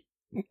 I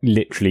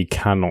literally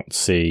cannot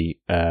see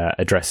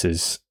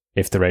addresses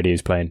if the radio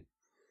is playing.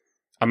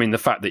 I mean, the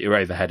fact that you're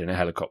overhead in a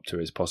helicopter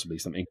is possibly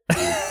something.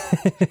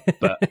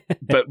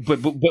 but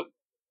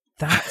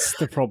that's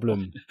the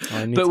problem.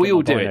 But we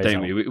all do it,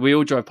 don't we? We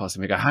all drive past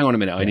and we go, hang on a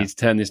minute, I need to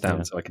turn this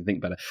down so I can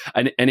think better.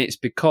 And it's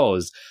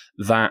because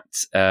that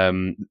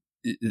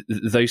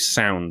those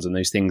sounds and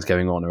those things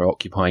going on are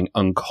occupying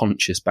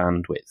unconscious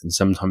bandwidth, and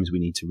sometimes we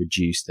need to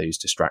reduce those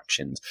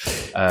distractions.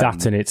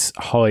 That, and it's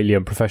highly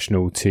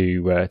unprofessional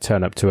to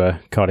turn up to a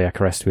cardiac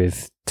arrest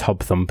with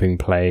tub thumping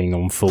playing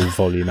on full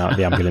volume out of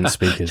the ambulance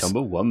speakers.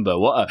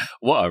 Chumbawamba,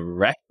 what a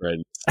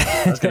reference!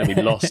 That's going to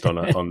be lost on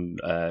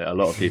a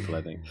lot of people,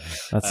 I think.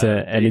 That's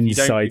an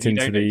insight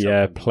into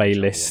the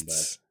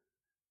playlists.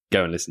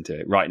 Go and listen to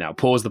it right now.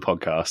 Pause the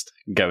podcast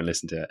and go and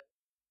listen to it.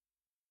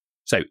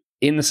 So,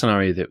 in the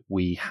scenario that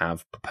we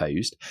have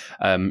proposed,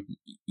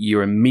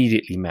 you're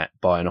immediately met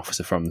by an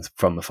officer from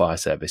the fire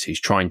service who's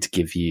trying to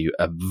give you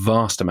a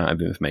vast amount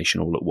of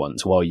information all at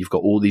once while you've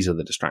got all these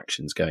other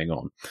distractions going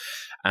on.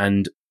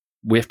 And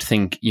we have to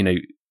think,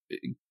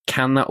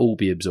 can that all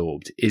be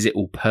absorbed? Is it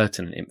all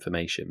pertinent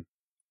information?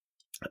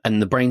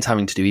 And the brain's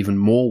having to do even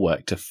more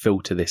work to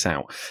filter this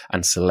out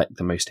and select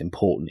the most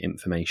important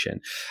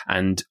information.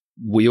 And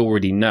we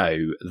already know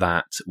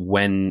that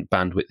when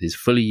bandwidth is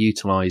fully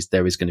utilized,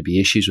 there is going to be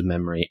issues with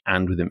memory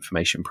and with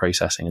information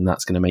processing, and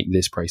that's going to make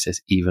this process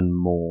even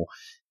more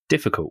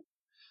difficult.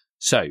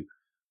 So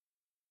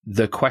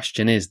the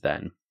question is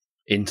then,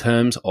 in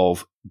terms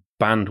of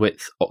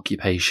bandwidth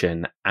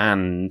occupation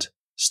and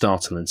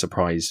startle and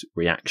surprise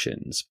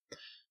reactions,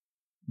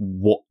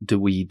 what do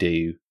we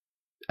do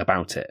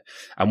about it?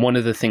 And one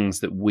of the things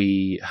that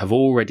we have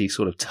already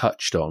sort of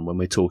touched on when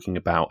we're talking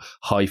about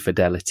high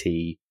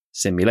fidelity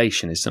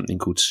simulation is something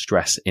called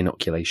stress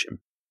inoculation.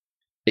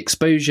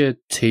 Exposure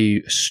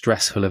to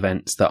stressful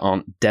events that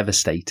aren't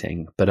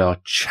devastating but are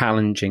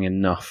challenging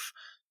enough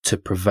to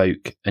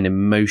provoke an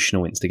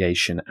emotional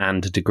instigation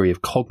and a degree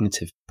of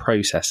cognitive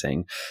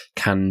processing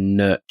can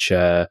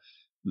nurture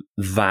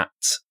that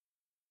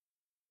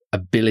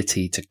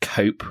ability to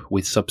cope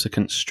with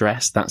subsequent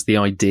stress. That's the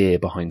idea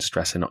behind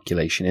stress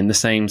inoculation, in the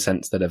same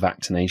sense that a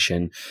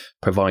vaccination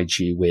provides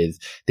you with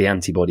the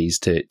antibodies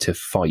to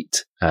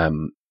fight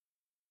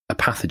a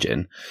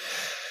pathogen.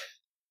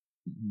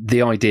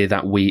 The idea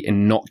that we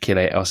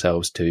inoculate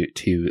ourselves to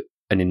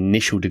an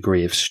initial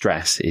degree of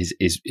stress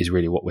is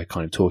really what we're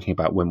kind of talking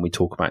about when we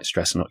talk about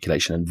stress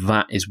inoculation, and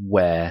that is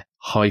where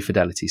high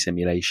fidelity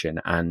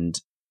simulation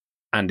and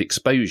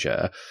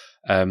exposure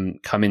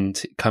come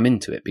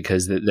into it,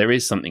 because there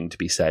is something to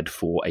be said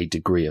for a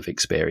degree of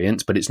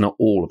experience, but it's not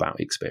all about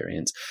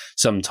experience.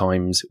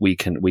 Sometimes we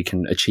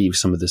can achieve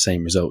some of the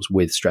same results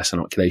with stress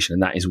inoculation,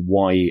 and that is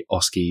why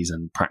OSCEs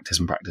and practice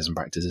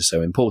is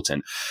so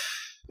important.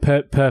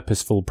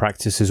 Purposeful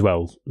practice as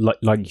well,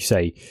 like you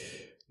say,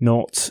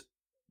 not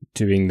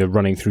doing the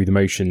running through the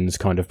motions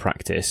kind of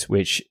practice,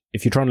 which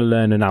if you're trying to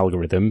learn an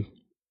algorithm,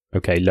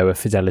 okay, lower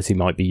fidelity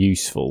might be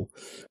useful.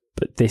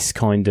 But this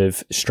kind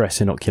of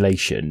stress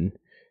inoculation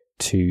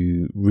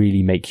to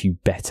really make you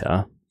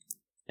better,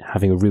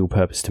 having a real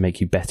purpose to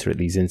make you better at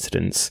these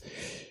incidents,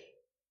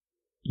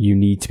 you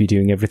need to be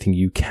doing everything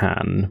you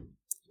can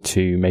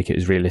to make it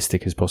as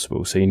realistic as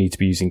possible. So you need to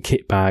be using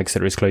kit bags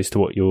that are as close to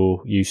what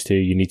you're used to.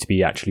 You need to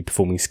be actually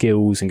performing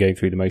skills and going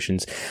through the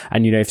motions.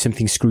 And, if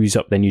something screws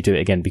up, then you do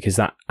it again, because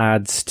that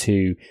adds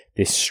to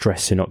this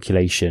stress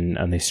inoculation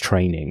and this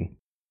training.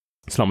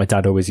 It's like my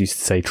dad always used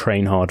to say,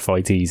 train hard,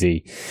 fight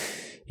easy.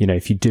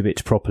 If you do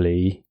it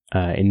properly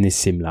in this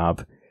sim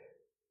lab,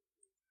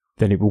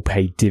 then it will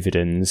pay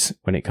dividends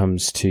when it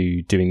comes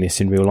to doing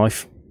this in real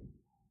life.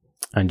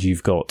 And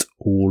you've got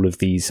all of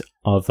these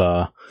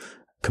other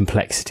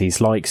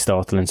complexities like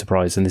startle and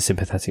surprise and the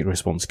sympathetic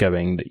response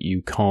going that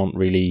you can't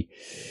really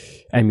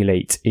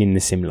emulate in the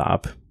sim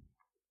lab.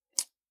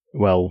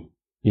 Well,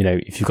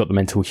 if you've got the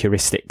mental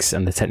heuristics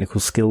and the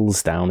technical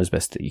skills down as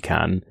best that you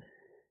can,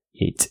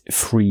 it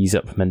frees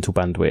up mental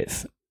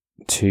bandwidth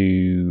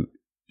to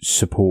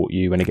support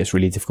you when it gets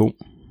really difficult.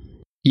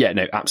 Yeah,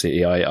 no,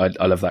 absolutely.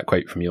 I love that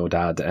quote from your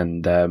dad.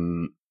 And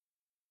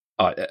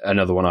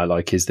another one I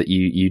like is that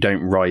you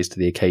don't rise to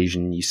the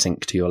occasion, you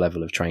sink to your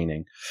level of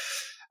training.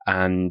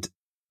 And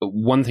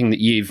one thing that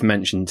you've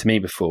mentioned to me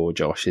before,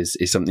 Josh, is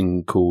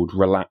something called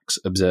relax,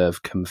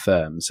 observe,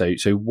 confirm. So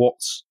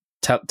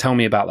tell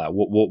me about that.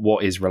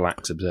 What is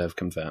relax, observe,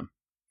 confirm?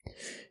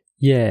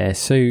 Yeah,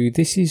 so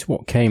this is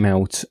what came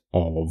out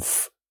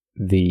of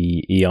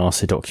the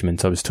EASA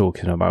document I was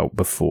talking about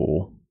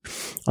before.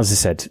 As I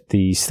said,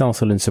 the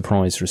startle and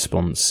surprise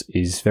response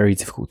is very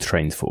difficult to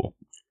train for.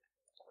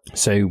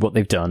 So what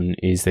they've done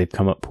is they've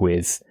come up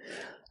with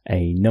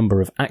a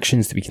number of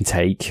actions that we can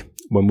take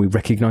when we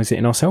recognise it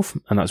in ourselves,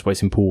 and that's why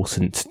it's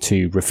important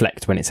to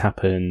reflect when it's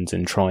happened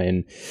and try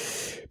and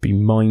be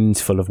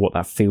mindful of what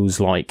that feels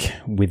like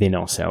within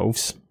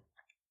ourselves.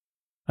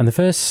 And the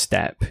first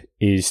step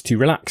is to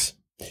relax.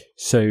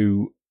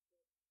 So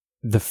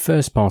the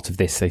first part of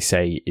this, they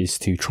say, is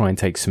to try and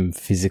take some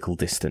physical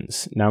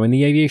distance. Now, in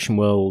the aviation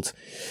world,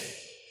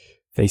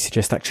 They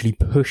suggest actually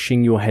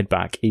pushing your head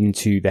back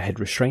into the head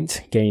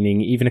restraint,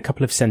 gaining even a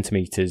couple of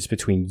centimetres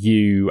between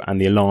you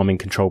and the alarming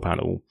control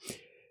panel.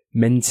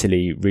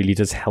 Mentally really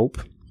does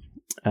help.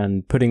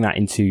 And putting that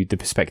into the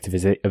perspective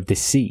of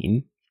this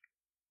scene,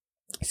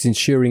 it's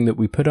ensuring that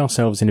we put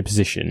ourselves in a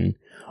position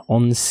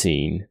on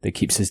scene that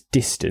keeps us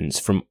distance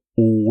from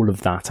all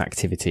of that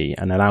activity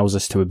and allows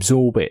us to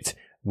absorb it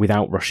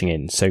without rushing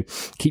in. So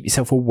keep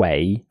yourself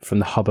away from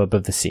the hubbub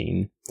of the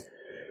scene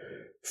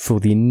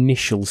for the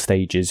initial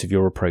stages of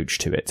your approach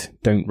to it.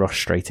 Don't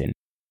rush straight in.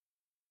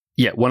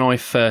 Yeah, when I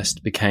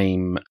first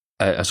became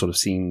a sort of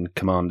scene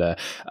commander,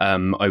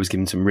 I was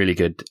given some really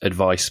good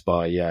advice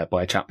by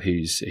a chap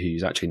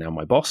who's actually now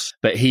my boss.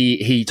 But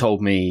he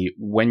told me,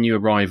 when you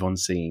arrive on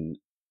scene,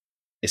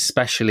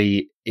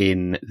 especially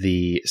in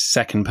the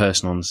second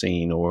person on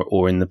scene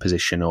or in the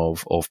position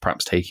of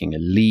perhaps taking a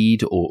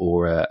lead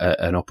or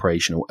an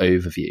operational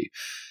overview,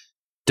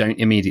 don't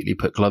immediately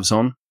put gloves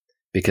on,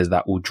 because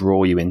that will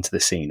draw you into the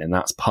scene, and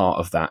that's part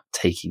of that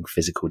taking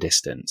physical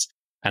distance.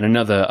 And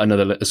another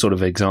sort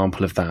of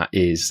example of that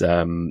is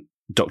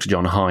Dr.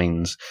 John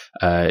Hines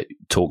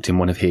talked in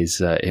one of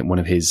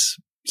his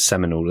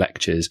seminal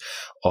lectures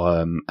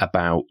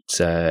about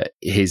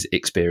his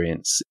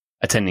experience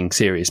attending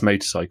serious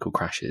motorcycle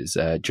crashes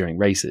during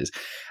races,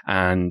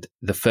 and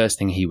the first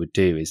thing he would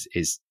do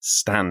is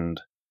stand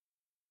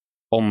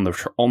on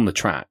the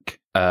track,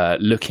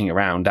 looking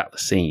around at the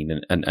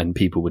scene, and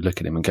people would look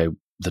at him and go,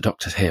 "The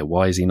doctor's here.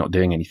 Why is he not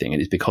doing anything?"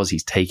 And it's because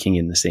he's taking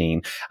in the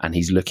scene and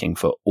he's looking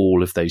for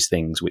all of those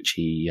things which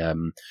he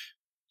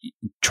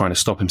trying to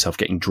stop himself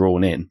getting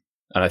drawn in.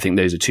 And I think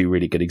those are two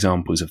really good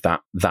examples of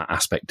that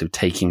aspect of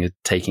taking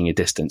a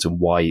distance and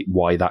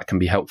why that can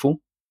be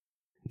helpful.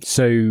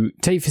 So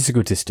take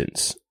physical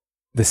distance.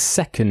 The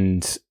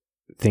second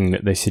thing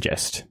that they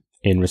suggest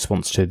in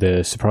response to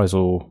the surprise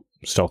or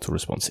startle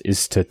response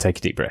is to take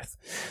a deep breath.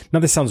 Now,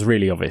 this sounds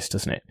really obvious,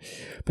 doesn't it?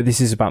 But this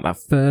is about that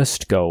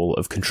first goal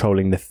of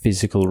controlling the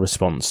physical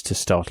response to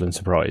startle and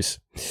surprise.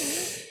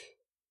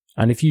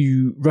 And if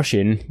you rush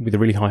in with a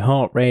really high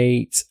heart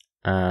rate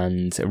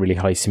and a really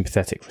high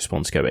sympathetic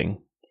response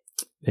going,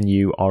 then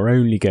you are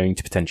only going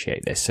to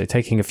potentiate this. So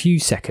taking a few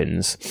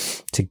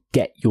seconds to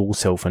get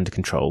yourself under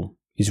control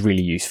is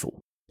really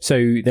useful. So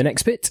the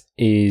next bit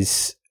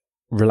is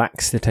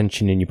relax the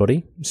tension in your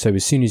body. So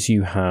as soon as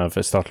you have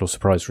a startle or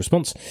surprise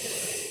response,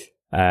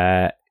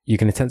 you're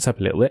going to tense up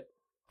a little bit.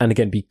 And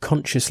again, be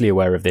consciously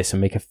aware of this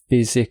and make a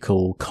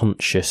physical,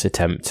 conscious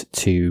attempt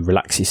to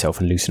relax yourself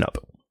and loosen up.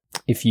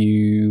 If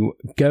you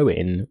go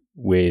in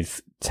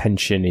with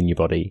tension in your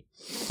body,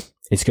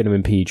 it's going to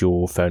impede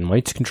your phone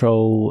motor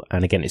control.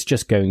 And again, it's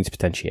just going to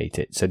potentiate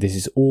it. So this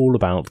is all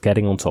about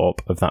getting on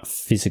top of that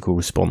physical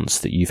response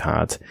that you've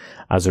had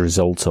as a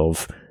result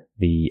of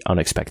the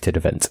unexpected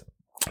event,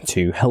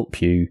 to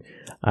help you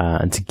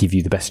and to give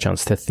you the best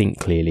chance to think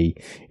clearly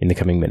in the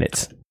coming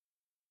minutes.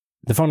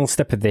 The final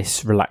step of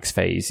this relax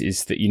phase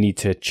is that you need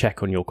to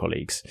check on your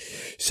colleagues.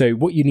 So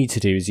what you need to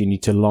do is you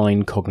need to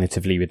align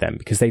cognitively with them,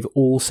 because they've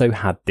also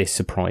had this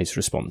surprise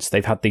response.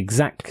 They've had the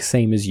exact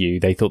same as you.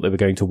 They thought they were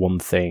going to one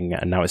thing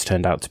and now it's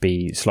turned out to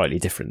be slightly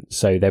different.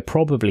 So they're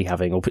probably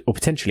having or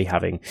potentially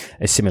having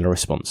a similar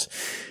response.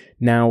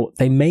 Now,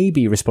 they may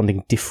be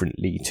responding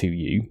differently to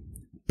you,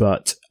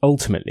 but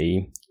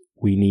ultimately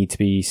we need to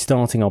be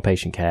starting our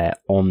patient care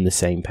on the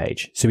same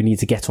page. So we need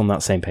to get on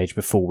that same page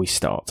before we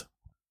start.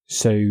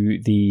 So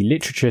the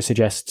literature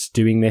suggests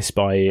doing this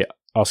by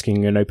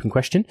asking an open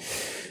question.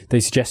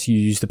 They suggest you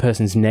use the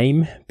person's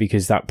name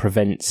because that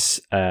prevents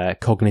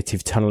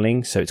cognitive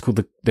tunneling. So it's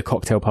called the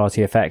cocktail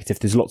party effect. If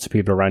there's lots of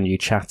people around you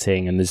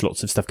chatting and there's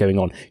lots of stuff going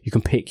on, you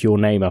can pick your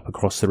name up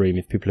across the room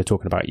if people are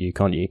talking about you,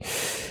 can't you?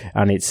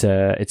 And it's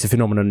a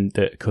phenomenon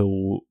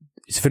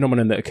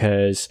that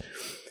occurs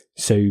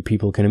so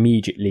people can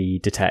immediately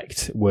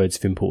detect words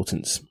of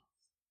importance.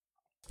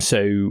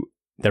 So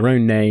their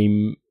own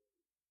name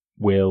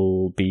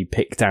will be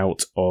picked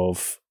out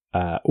of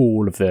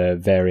all of the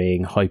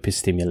varying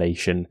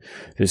hyperstimulation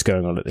that's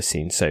going on at the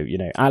scene. So,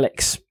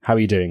 Alex, how are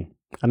you doing?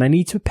 And I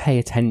need to pay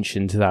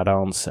attention to that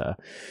answer.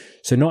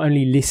 So not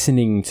only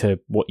listening to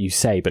what you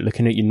say, but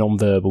looking at your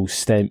non-verbal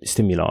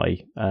stimuli.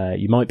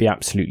 You might be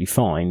absolutely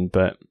fine,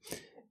 but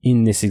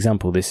in this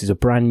example, this is a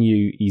brand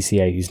new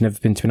ECA who's never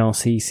been to an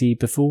RCC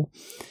before.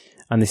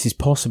 And this is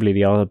possibly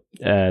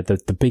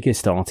the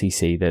biggest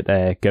RTC that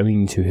they're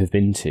going to have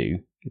been to,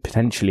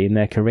 potentially in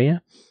their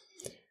career.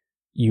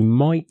 You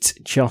might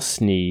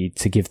just need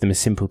to give them a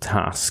simple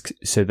task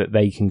so that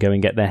they can go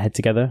and get their head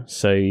together.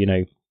 So,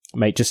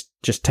 mate,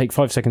 just take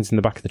 5 seconds in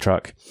the back of the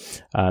truck,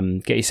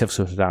 get yourself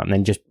sorted out, and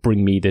then just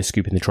bring me the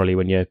scoop in the trolley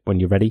when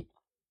you're ready.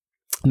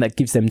 And that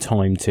gives them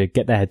time to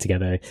get their head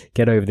together,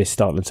 get over this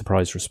startle and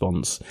surprise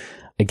response.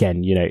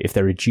 Again, if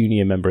they're a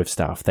junior member of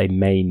staff, they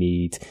may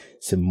need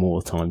some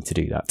more time to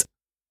do that.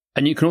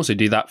 And you can also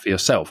do that for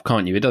yourself,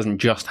 can't you? It doesn't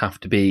just have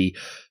to be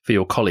for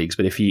your colleagues,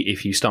 but if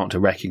you start to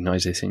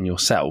recognise this in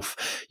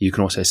yourself, you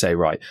can also say,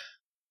 right,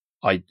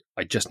 I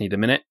just need a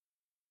minute.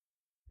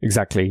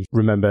 Exactly.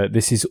 Remember,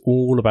 this is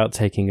all about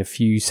taking a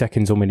few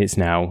seconds or minutes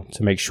now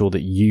to make sure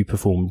that you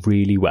perform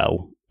really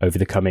well over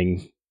the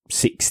coming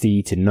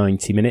 60 to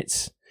 90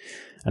 minutes.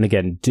 And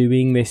again,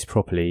 doing this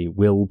properly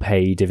will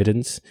pay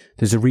dividends.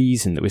 There's a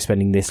reason that we're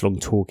spending this long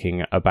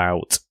talking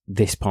about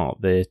this part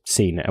of the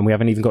scene, and we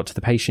haven't even got to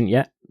the patient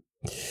yet.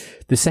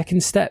 The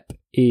second step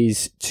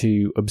is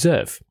to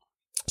observe.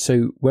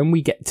 So when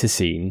we get to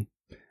scene,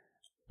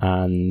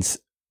 and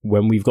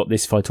when we've got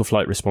this fight or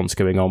flight response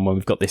going on, when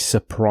we've got this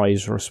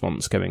surprise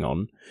response going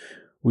on,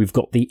 we've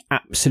got the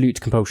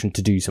absolute compulsion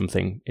to do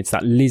something. It's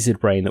that lizard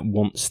brain that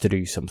wants to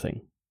do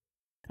something.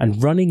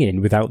 And running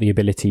in without the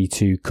ability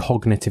to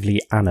cognitively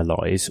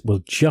analyse will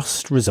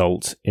just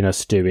result in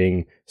us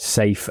doing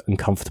safe and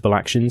comfortable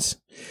actions,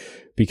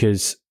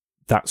 because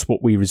that's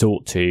what we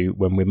resort to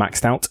when we're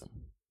maxed out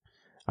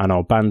and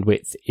our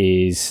bandwidth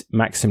is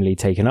maximally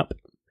taken up.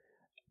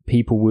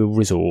 People will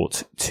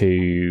resort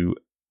to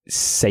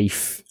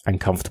safe and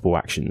comfortable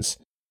actions.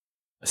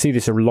 I see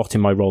this a lot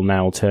in my role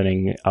now,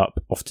 turning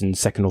up often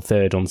second or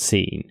third on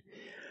scene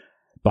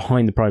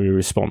behind the primary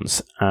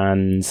response,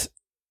 and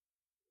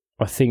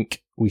I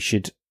think we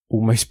should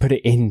almost put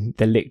it in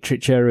the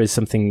literature as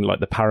something like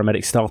the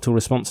paramedic startle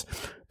response,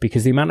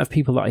 because the amount of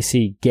people that I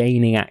see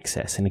gaining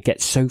access, and it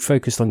gets so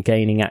focused on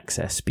gaining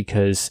access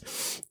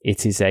because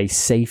it is a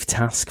safe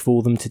task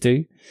for them to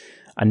do,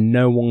 and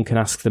no one can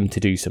ask them to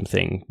do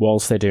something.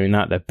 Whilst they're doing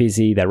that, they're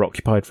busy, they're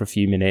occupied for a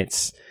few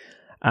minutes,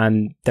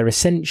 and they're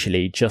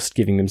essentially just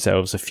giving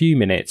themselves a few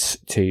minutes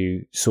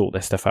to sort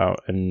their stuff out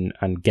and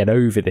get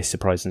over this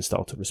surprise and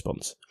startle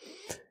response.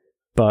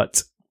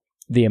 But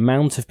the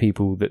amount of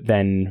people that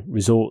then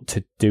resort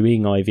to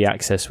doing IV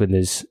access when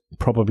there's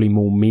probably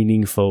more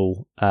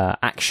meaningful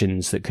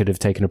actions that could have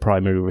taken a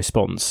primary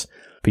response,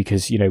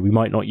 because, you know, we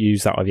might not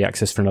use that IV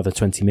access for another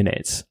 20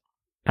 minutes.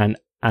 And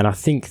I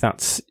think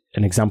that's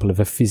an example of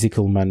a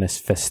physical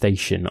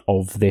manifestation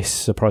of this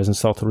surprise and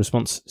startle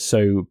response.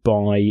 So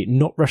by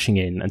not rushing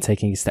in and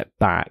taking a step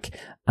back,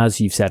 as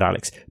you've said,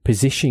 Alex,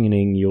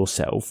 positioning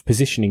yourself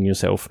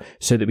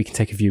so that we can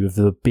take a view of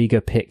the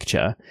bigger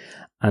picture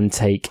and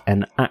take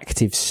an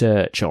active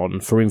search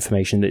on for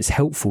information that's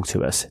helpful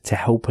to us to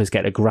help us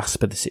get a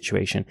grasp of the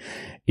situation,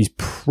 is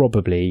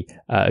probably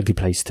a good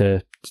place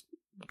to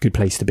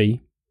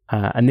be.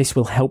 And this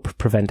will help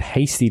prevent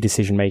hasty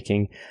decision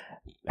making,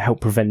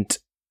 help prevent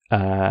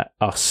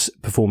us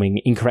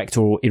performing incorrect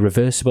or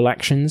irreversible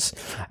actions,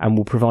 and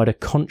will provide a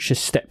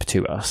conscious step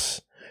to us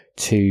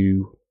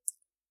to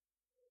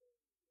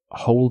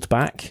hold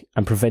back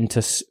and prevent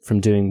us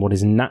from doing what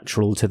is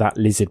natural to that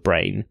lizard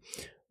brain,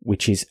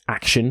 which is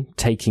action,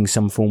 taking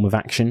some form of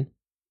action,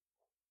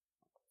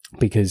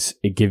 because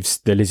it gives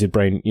the lizard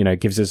brain,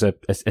 gives us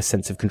a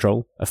sense of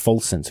control, a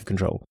false sense of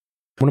control.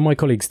 One of my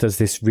colleagues does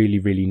this really,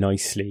 really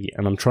nicely,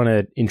 and I'm trying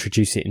to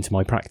introduce it into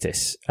my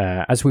practice.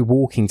 As we're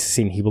walking to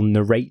scene, he will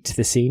narrate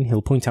the scene.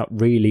 He'll point out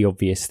really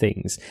obvious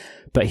things,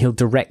 but he'll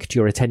direct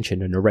your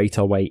attention and narrate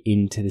our way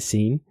into the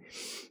scene.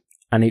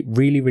 And it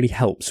really, really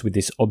helps with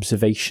this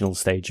observational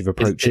stage of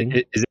approaching.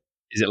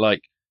 Is it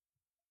like,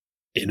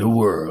 in a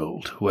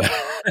world where...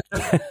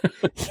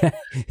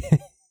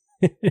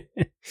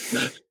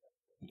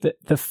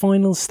 The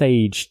final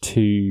stage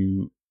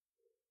to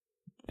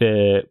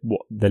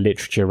what the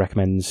literature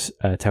recommends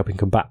to helping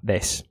combat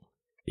this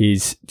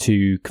is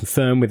to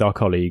confirm with our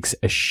colleagues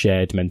a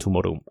shared mental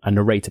model and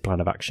narrate a plan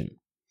of action.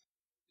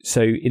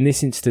 So in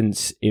this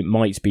instance, it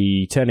might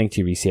be turning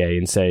to your ECA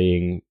and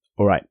saying,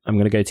 all right, I'm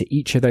going to go to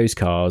each of those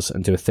cars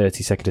and do a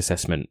 30-second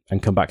assessment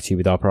and come back to you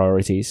with our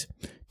priorities.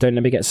 Don't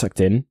let me get sucked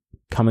in.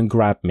 Come and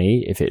grab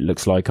me if it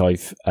looks like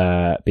I've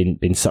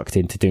been sucked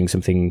into doing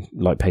something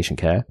like patient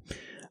care.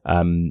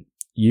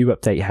 You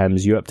update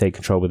HEMS, you update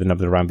control with the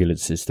number of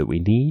ambulances that we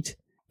need,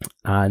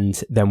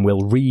 and then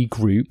we'll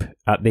regroup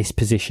at this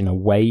position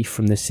away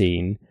from the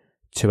scene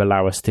to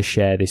allow us to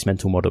share this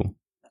mental model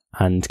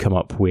and come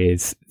up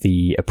with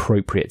the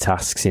appropriate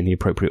tasks in the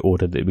appropriate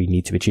order that we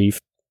need to achieve.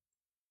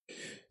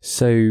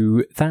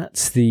 So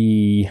that's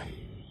the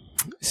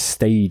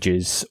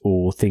stages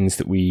or things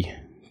that we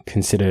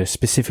consider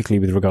specifically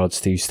with regards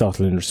to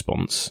startle and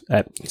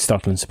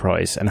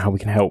surprise, and how we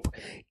can help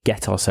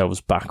get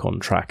ourselves back on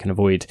track and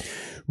avoid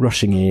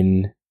rushing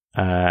in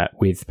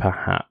with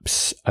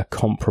perhaps a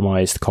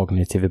compromised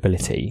cognitive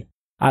ability.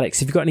 Alex,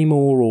 have you got any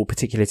more or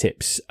particular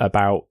tips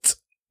about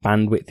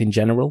bandwidth in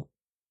general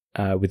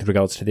with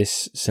regards to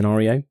this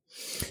scenario?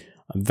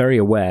 I'm very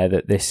aware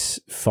that this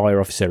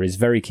fire officer is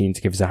very keen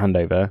to give us a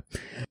handover.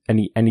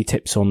 Any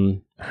tips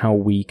on how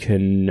we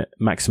can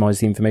maximise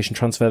the information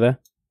transfer there?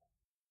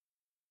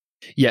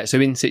 Yeah, so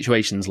in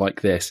situations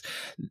like this,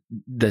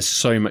 there's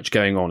so much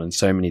going on and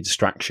so many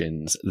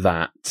distractions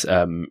that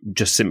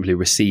just simply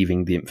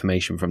receiving the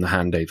information from the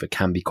handover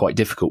can be quite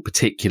difficult,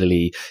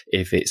 particularly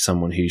if it's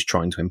someone who's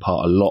trying to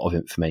impart a lot of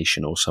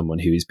information or someone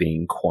who is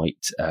being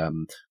quite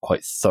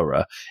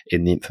thorough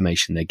in the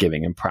information they're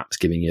giving and perhaps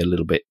giving you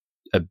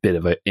a bit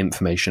of an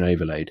information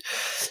overload.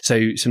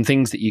 So some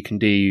things that you can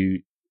do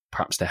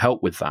perhaps to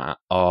help with that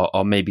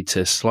are maybe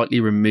to slightly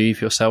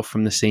remove yourself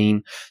from the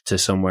scene to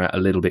somewhere a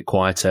little bit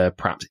quieter,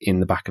 perhaps in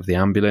the back of the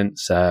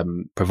ambulance,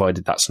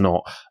 provided that's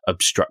not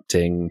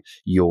obstructing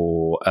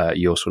your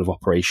sort of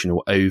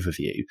operational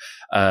overview.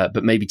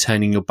 But maybe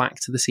turning your back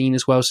to the scene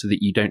as well, so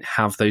that you don't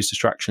have those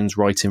distractions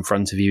right in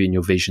front of you in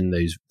your vision,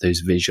 those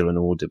visual and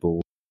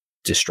audible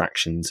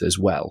distractions as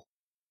well.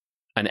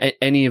 And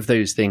any of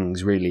those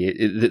things, really,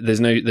 there's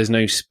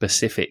no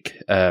specific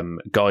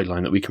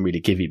guideline that we can really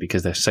give you,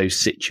 because they're so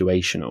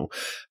situational.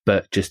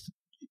 But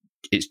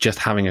it's just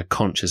having a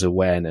conscious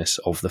awareness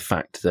of the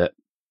fact that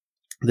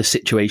the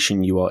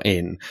situation you are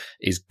in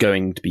is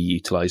going to be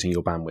utilizing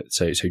your bandwidth.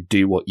 So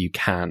do what you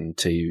can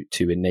to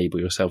enable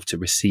yourself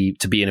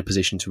to be in a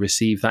position to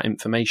receive that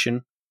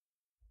information.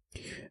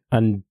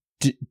 And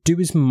do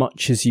as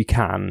much as you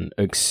can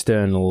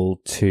external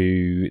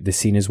to the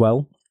scene as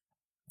well.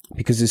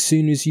 Because as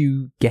soon as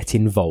you get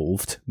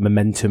involved,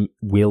 momentum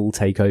will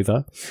take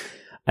over,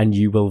 and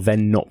you will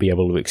then not be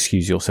able to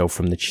excuse yourself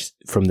from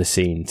the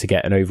scene to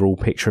get an overall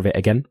picture of it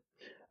again.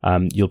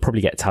 You'll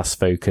probably get task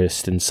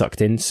focused and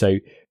sucked in. So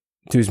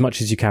do as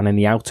much as you can in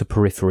the outer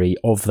periphery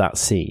of that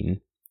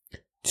scene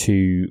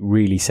to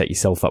really set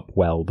yourself up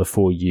well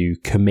before you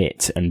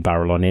commit and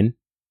barrel on in.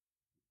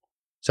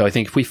 So I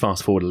think if we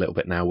fast forward a little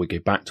bit now, we go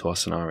back to our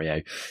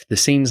scenario. The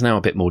scene's now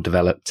a bit more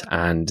developed,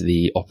 and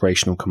the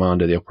operational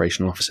commander, the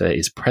operational officer,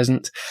 is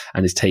present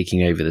and is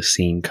taking over the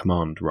scene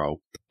command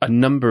role. A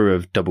number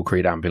of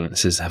double-crewed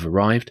ambulances have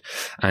arrived,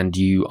 and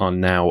you are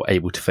now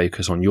able to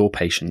focus on your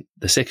patient,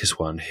 the sickest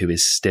one, who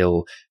is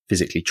still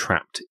physically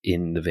trapped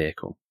in the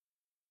vehicle.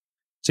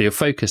 So your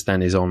focus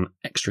then is on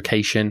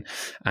extrication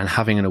and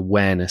having an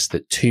awareness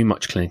that too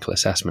much clinical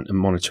assessment and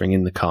monitoring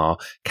in the car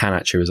can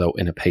actually result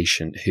in a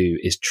patient who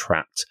is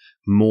trapped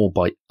more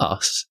by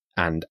us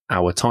and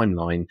our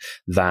timeline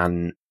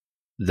than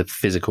the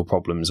physical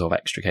problems of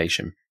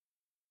extrication.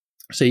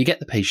 So you get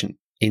the patient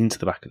into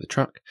the back of the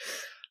truck,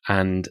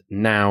 and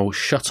now,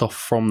 shut off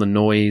from the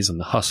noise and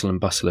the hustle and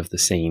bustle of the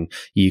scene,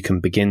 you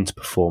can begin to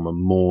perform a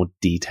more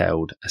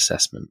detailed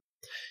assessment.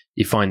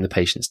 You find the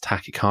patient's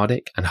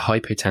tachycardic and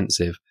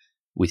hypotensive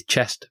with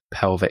chest,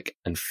 pelvic,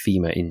 and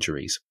femur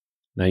injuries.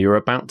 Now you're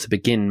about to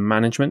begin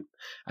management,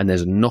 and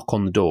there's a knock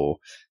on the door,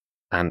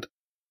 and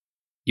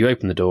you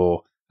open the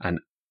door, and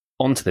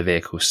onto the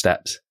vehicle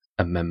steps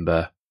a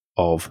member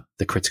of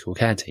the critical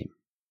care team.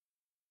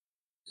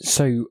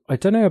 So I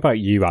don't know about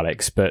you,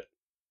 Alex, but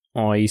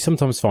I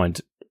sometimes find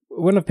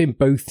when I've been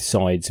both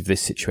sides of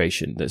this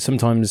situation that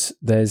sometimes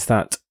there's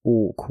that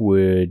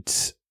awkward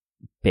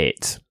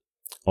bit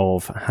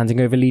of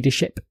handing over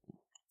leadership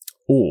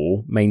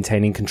or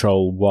maintaining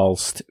control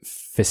whilst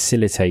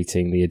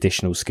facilitating the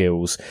additional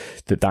skills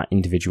that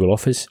individual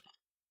offers.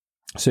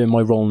 So in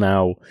my role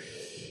now,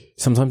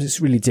 sometimes it's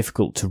really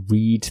difficult to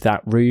read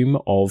that room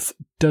of,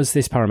 does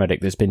this paramedic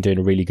that's been doing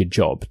a really good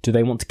job, do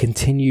they want to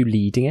continue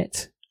leading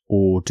it?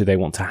 Or do they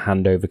want to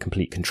hand over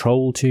complete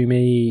control to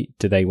me?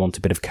 Do they want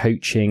a bit of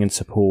coaching and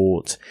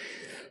support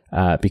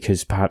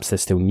because perhaps they're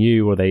still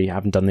new or they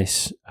haven't done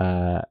this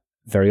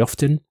very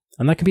often?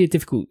 And that can be a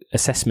difficult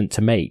assessment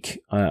to make.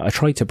 I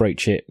try to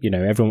broach it,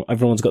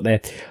 everyone's got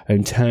their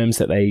own terms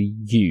that they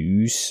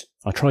use.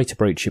 I try to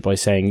broach it by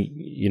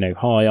saying,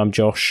 hi, I'm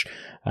Josh.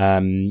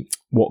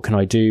 What can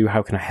I do?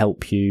 How can I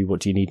help you? What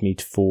do you need me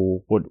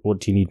for?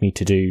 What do you need me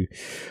to do?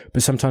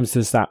 But sometimes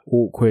there's that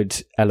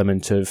awkward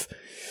element of,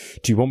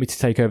 do you want me to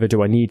take over?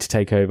 Do I need to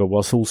take over?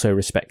 Whilst also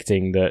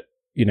respecting that,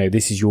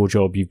 this is your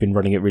job. You've been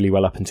running it really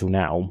well up until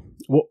now.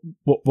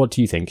 What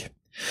do you think?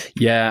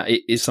 Yeah,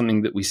 it is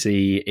something that we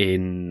see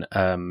in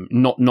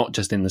not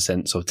just in the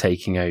sense of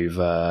taking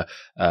over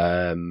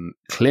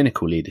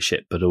clinical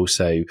leadership, but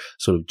also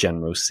sort of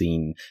general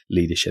scene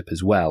leadership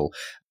as well.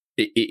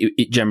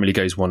 It generally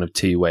goes one of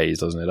two ways,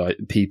 doesn't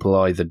it? People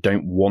either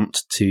don't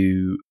want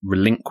to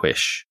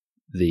relinquish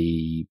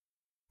the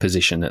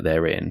position that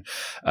they're in,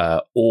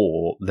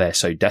 or they're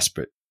so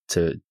desperate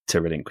to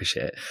relinquish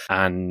it.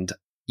 And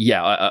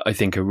yeah, I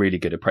think a really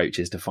good approach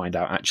is to find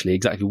out actually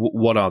exactly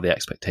what are the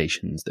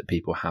expectations that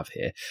people have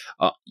here.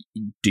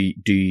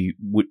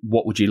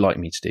 What would you like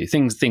me to do?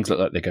 Things look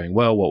like they're going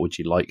well. What would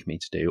you like me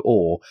to do?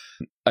 Or,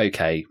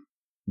 okay,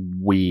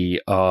 we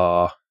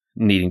are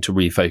needing to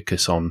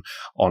refocus on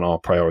our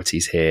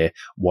priorities here.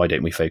 Why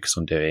don't we focus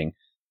on doing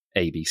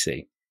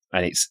ABC?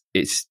 And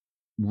it's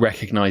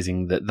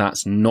recognizing that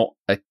that's not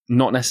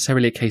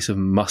necessarily a case of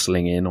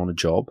muscling in on a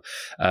job,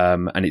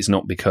 and it's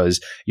not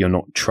because you're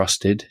not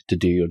trusted to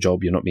do your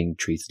job, you're not being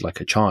treated like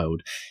a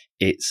child.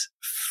 It's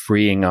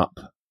freeing up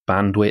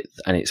bandwidth,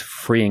 and it's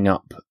freeing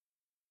up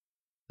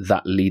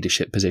that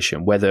leadership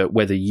position,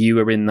 whether you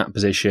are in that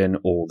position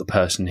or the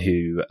person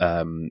who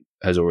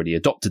has already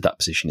adopted that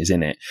position is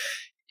in it.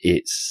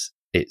 It's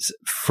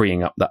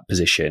freeing up that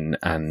position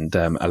and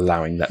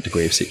allowing that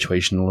degree of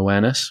situational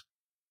awareness.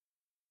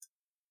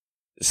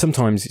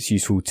 Sometimes it's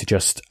useful to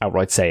just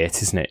outright say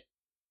it, isn't it?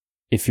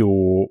 If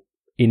you're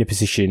in a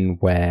position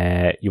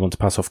where you want to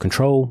pass off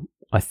control,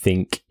 I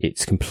think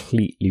it's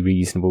completely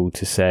reasonable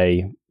to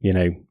say,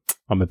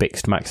 I'm a bit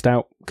maxed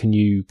out. can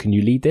you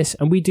lead this?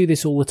 And we do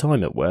this all the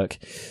time at work.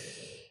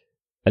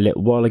 A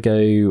little while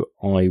ago,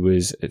 I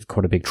was at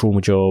quite a big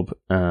trauma job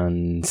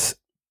and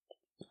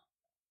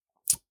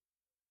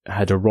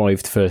had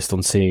arrived first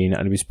on scene,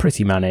 and it was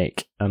pretty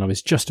manic, and I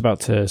was just about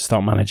to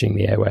start managing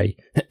the airway.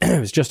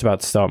 And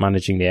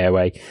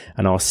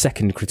our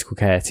second critical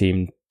care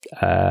team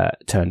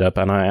turned up,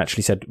 and I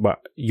actually said, well,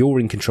 you're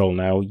in control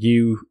now.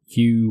 You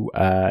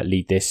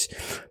lead this,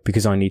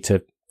 because I need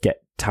to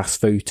get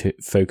task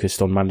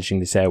focused on managing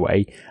this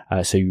airway.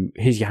 So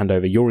here's your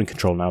handover. You're in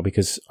control now,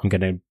 because I'm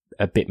going to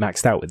a bit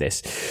maxed out with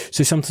this.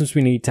 So sometimes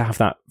we need to have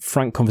that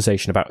frank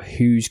conversation about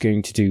who's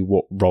going to do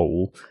what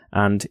role,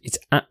 and it's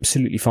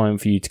absolutely fine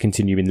for you to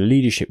continue in the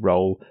leadership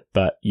role,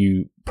 but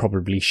you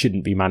probably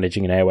shouldn't be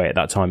managing an airway at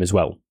that time as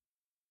well.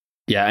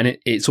 Yeah, and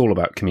it's all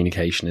about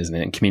communication, isn't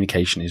it? And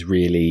communication is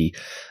really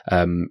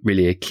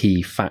a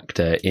key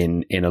factor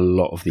in a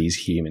lot of these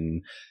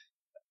human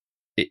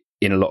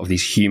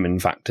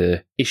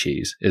factor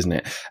issues, isn't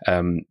it?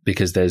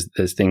 Because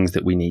there's things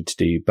that we need to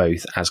do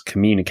both as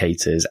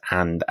communicators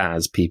and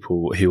as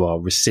people who are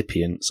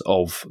recipients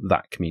of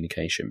that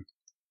communication.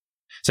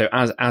 So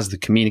as the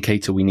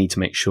communicator, we need to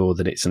make sure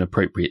that it's an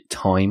appropriate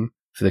time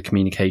for the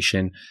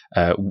communication.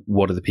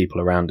 What are the people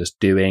around us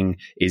doing?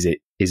 Is it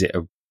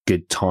a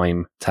good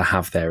time to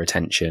have their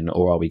attention,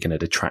 or are we going to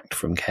detract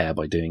from care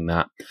by doing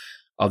that?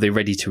 Are they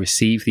ready to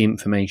receive the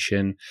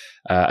information?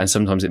 And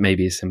sometimes it may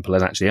be as simple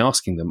as actually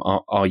asking them,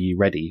 are you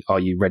ready? Are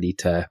you ready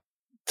to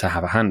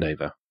have a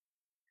handover?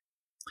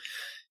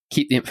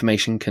 Keep the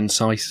information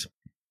concise.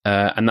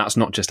 And that's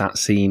not just at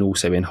scene,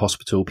 also in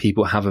hospital.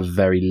 People have a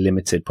very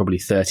limited, probably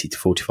 30 to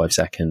 45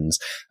 seconds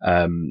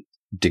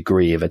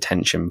degree of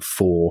attention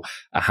for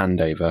a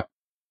handover.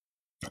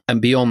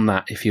 And beyond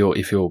that, if you're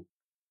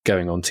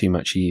going on too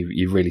much,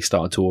 you've really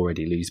started to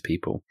already lose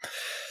people.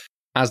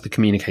 As the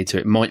communicator,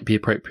 it might be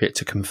appropriate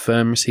to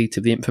confirm receipt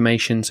of the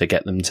information, so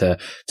get them to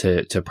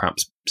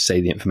perhaps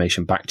say the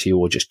information back to you,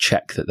 or just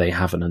check that they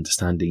have an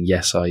understanding.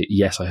 Yes, I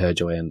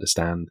heard you, I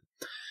understand.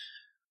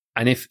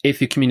 And if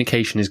your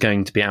communication is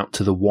going to be out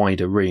to the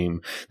wider room,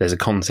 there's a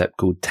concept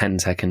called 10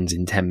 seconds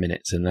in 10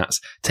 minutes, and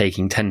that's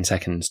taking 10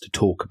 seconds to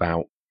talk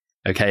about,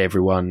 okay,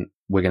 everyone,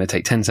 we're going to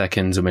take 10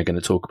 seconds and we're going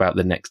to talk about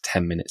the next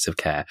 10 minutes of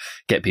care.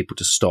 Get people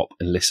to stop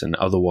and listen.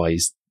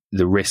 Otherwise,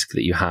 the risk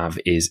that you have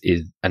is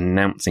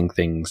announcing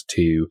things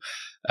to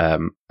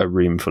a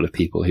room full of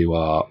people who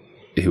are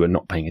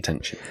not paying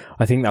attention.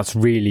 I think that's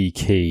really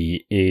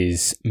key,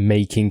 is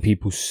making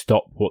people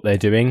stop what they're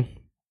doing.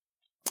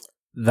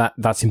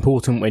 That's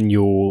important when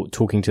you're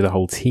talking to the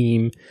whole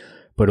team,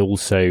 but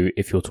also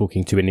if you're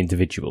talking to an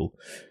individual.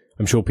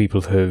 I'm sure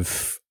people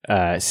have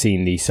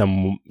seen the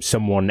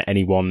someone,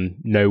 anyone,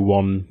 no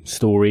one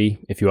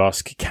story. If you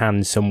ask,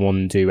 can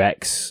someone do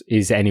X?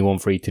 Is anyone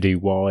free to do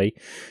Y?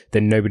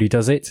 Then nobody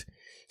does it.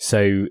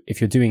 So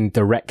if you're doing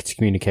direct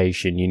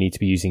communication, you need to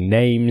be using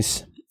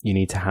names. You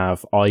need to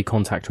have eye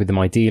contact with them,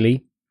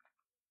 ideally.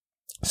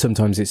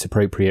 Sometimes it's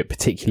appropriate,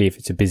 particularly if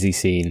it's a busy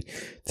scene,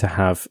 to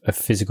have a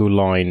physical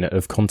line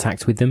of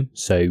contact with them.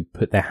 So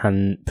put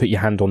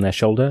your hand on their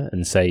shoulder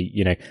and say,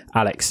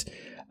 Alex,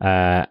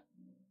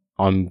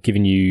 I'm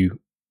giving you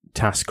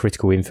task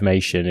critical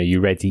information. Are you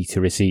ready to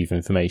receive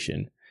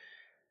information?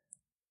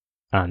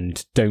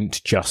 And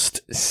don't just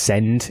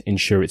send,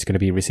 ensure it's going to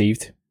be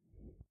received.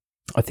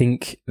 I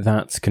think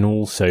that can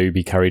also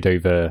be carried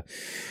over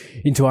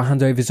into our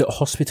handovers at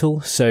hospital.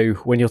 So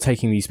when you're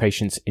taking these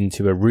patients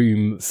into a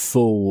room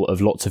full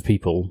of lots of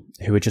people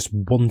who are just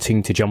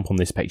wanting to jump on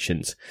this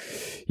patient.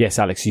 Yes,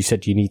 Alex, you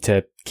said you need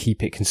to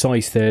keep it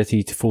concise.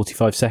 30 to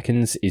 45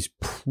 seconds is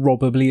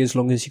probably as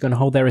long as you're going to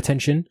hold their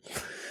attention.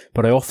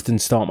 But I often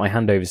start my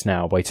handovers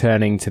now by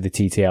turning to the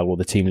TTL or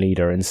the team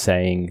leader and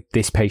saying,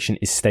 this patient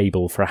is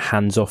stable for a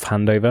hands-off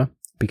handover,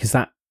 because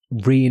that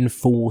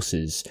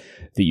reinforces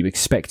that you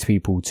expect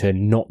people to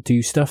not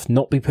do stuff,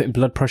 not be putting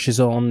blood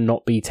pressures on,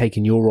 not be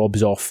taking your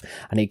obs off,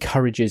 and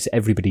encourages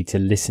everybody to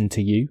listen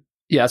to you.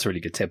 Yeah, that's a really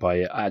good tip.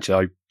 I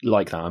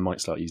like that. I might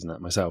start using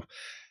that myself.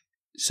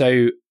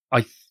 So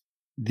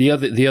the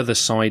other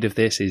side of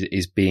this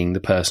is being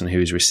the person who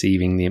is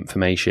receiving the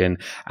information,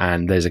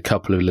 and there's a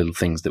couple of little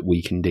things that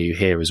we can do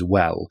here as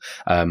well.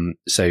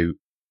 So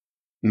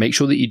make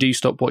sure that you do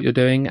stop what you're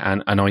doing,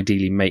 and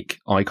ideally make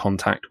eye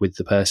contact with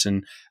the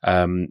person,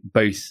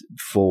 both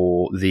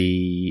for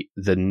the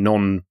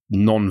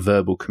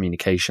non-verbal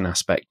communication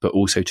aspect, but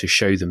also to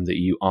show them that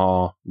you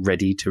are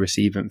ready to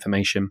receive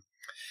information.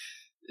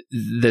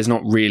 There's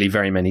not really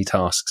very many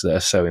tasks that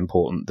are so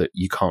important that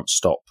you can't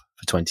stop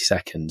for 20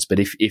 seconds. But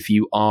if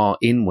you are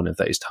in one of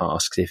those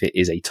tasks, if it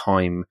is a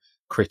time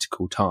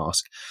critical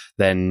task,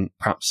 then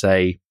perhaps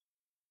say,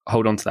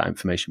 hold on to that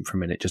information for a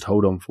minute, just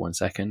hold on for 1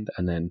 second,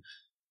 and then,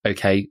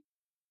 okay,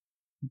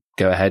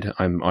 go ahead.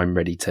 I'm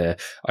ready to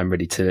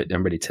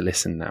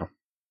listen now.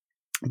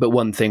 But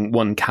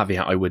one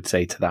caveat I would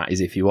say to that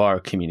is, if you are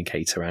a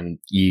communicator and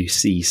you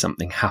see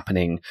something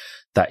happening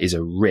that is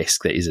a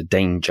risk, that is a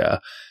danger,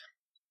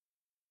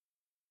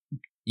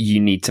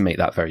 you need to make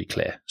that very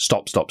clear.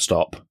 Stop.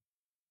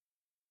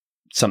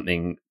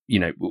 Something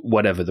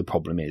whatever the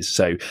problem is.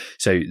 So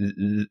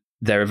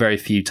there are very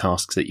few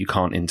tasks that you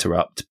can't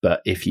interrupt,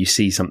 but if you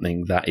see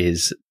something that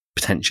is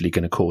potentially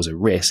going to cause a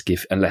risk,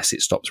 unless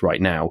it stops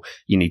right now,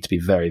 you need to be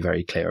very,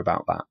 very clear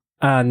about that.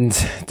 And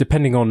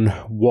depending on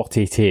what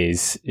it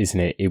is, isn't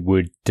it, it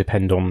would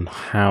depend on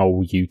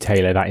how you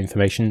tailor that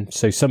information.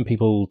 So some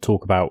people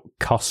talk about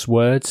cuss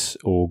words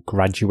or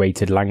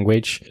graduated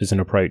language as an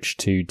approach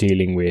to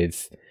dealing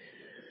with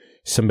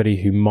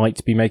somebody who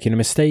might be making a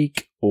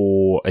mistake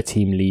or a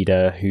team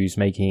leader who's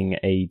making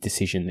a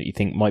decision that you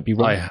think might be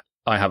wrong.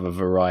 I have a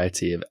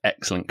variety of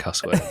excellent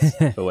cuss words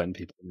for when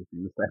people are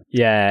making mistakes.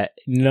 Yeah,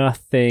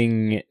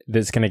 nothing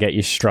that's going to get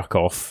you struck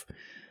off.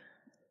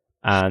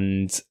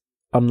 And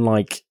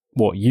unlike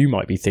what you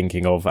might be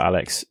thinking of,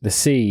 Alex, the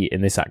C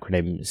in this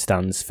acronym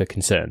stands for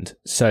concerned.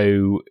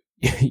 So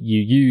you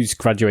use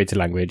graduated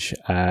language.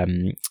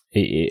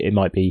 It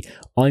might be,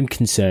 I'm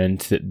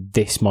concerned that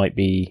this might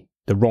be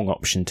the wrong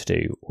option to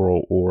do,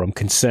 or I'm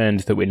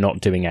concerned that we're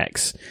not doing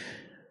X.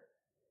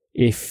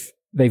 If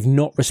they've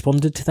not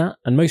responded to that,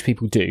 and most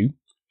people do,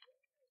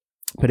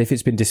 but if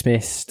it's been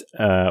dismissed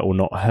or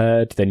not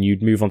heard, then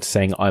you'd move on to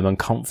saying, I'm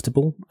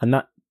uncomfortable. And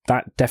that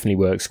definitely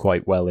works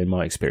quite well in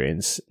my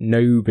experience.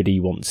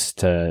 Nobody wants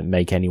to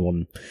make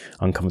anyone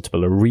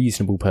uncomfortable. A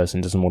reasonable person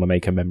doesn't want to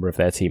make a member of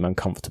their team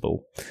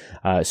uncomfortable.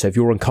 So if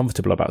you're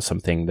uncomfortable about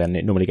something, then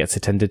it normally gets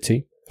attended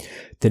to.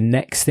 The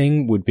next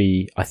thing would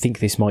be, I think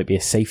this might be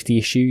a safety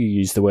issue. You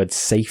use the word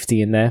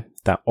safety in there.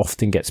 That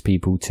often gets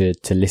people to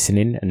listen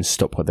in and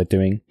stop what they're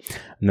doing.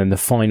 And then the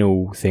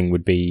final thing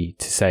would be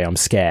to say, I'm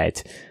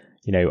scared.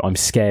 I'm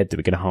scared that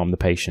we're going to harm the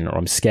patient, or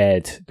I'm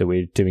scared that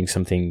we're doing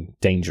something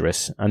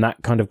dangerous. And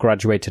that kind of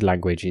graduated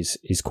language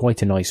is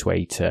quite a nice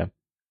way to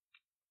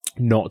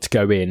not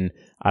go in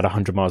at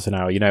 100 miles an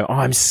hour.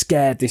 I'm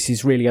scared, this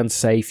is really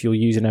unsafe. You're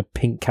using a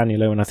pink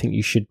cannula and I think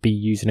you should be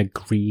using a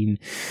green.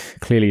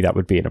 Clearly that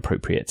would be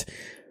inappropriate.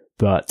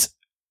 But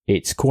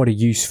it's quite a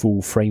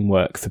useful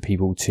framework for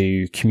people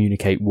to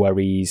communicate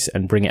worries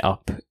and bring it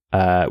up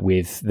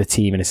with the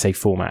team in a safe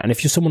format. And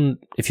if you're someone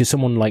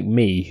like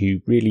me who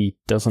really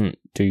doesn't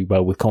do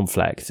well with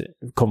conflict,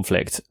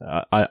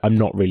 I'm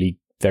not really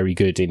very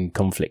good in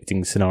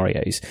conflicting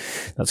scenarios.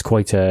 That's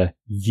quite a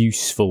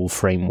useful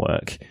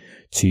framework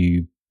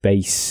to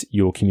base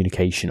your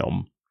communication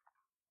on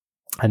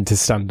and to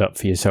stand up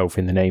for yourself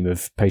in the name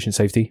of patient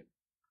safety.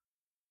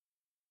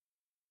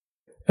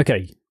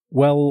 Okay,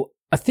 well,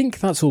 I think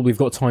that's all we've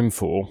got time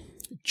for.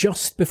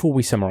 Just before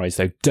we summarise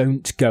though,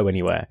 don't go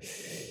anywhere.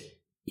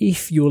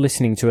 If you're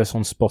listening to us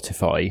on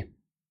Spotify,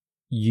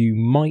 you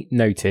might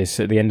notice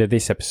at the end of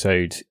this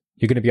episode,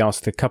 you're going to be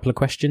asked a couple of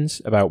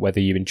questions about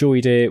whether you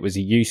enjoyed it, was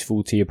it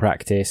useful to your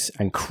practice,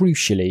 and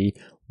crucially,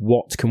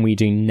 what can we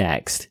do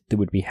next that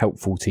would be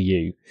helpful to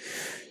you?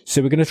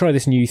 So we're going to try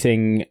this new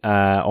thing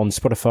on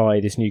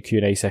Spotify, this new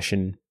Q&A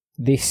session.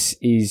 This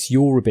is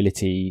your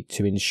ability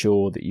to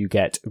ensure that you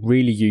get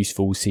really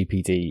useful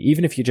CPD,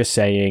 even if you're just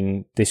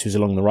saying this was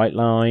along the right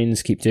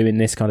lines, keep doing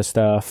this kind of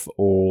stuff,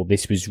 or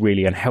this was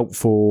really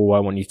unhelpful,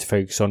 I want you to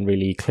focus on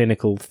really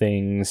clinical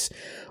things,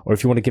 or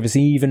if you want to give us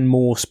even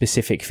more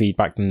specific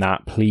feedback than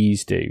that,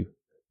 please do.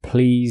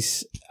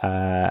 Please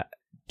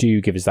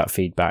do give us that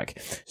feedback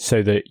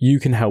so that you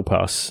can help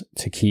us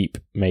to keep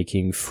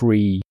making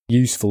free,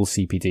 useful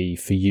CPD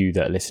for you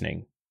that are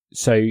listening.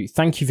 So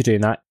thank you for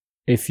doing that.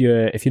 If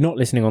you're not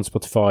listening on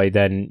Spotify,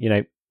 then,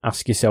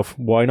 ask yourself,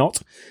 why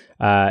not?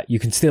 You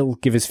can still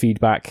give us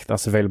feedback.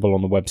 That's available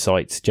on the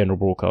website,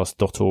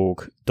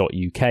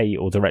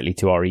 generalbroadcast.org.uk, or directly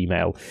to our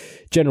email,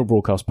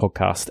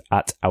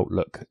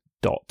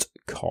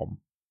 generalbroadcastpodcast@outlook.com.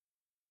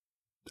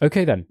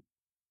 Okay then,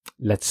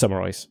 let's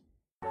summarise.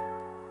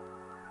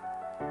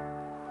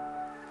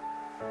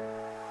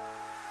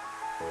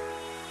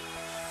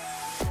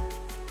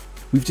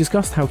 We've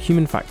discussed how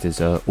human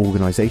factors are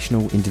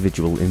organisational,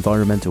 individual,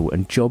 environmental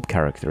and job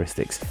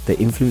characteristics that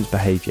influence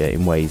behaviour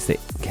in ways that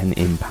can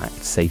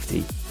impact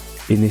safety.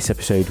 In this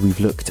episode,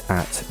 we've looked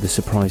at the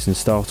surprise and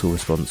startle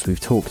response. We've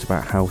talked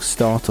about how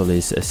startle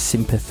is a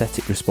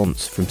sympathetic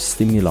response from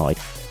stimuli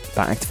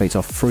that activates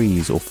our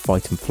freeze or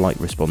fight and flight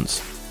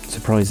response.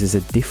 Surprise is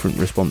a different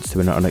response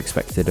to an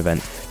unexpected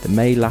event that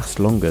may last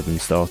longer than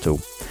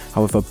startle.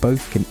 However,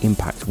 both can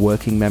impact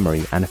working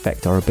memory and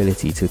affect our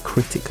ability to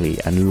critically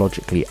and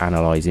logically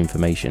analyse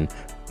information,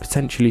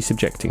 potentially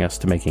subjecting us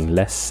to making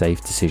less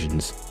safe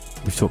decisions.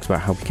 We've talked about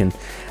how we can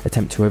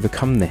attempt to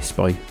overcome this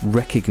by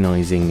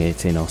recognising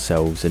it in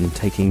ourselves and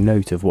taking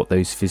note of what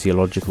those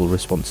physiological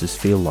responses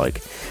feel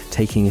like,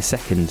 taking a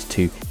second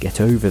to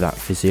get over that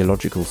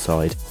physiological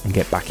side and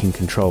get back in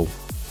control.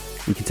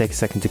 We can take a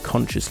second to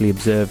consciously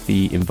observe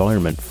the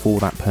environment for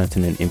that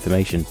pertinent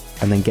information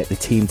and then get the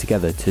team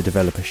together to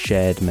develop a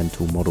shared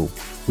mental model.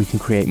 We can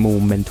create more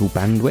mental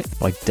bandwidth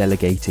by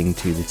delegating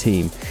to the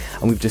team,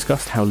 and we've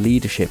discussed how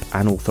leadership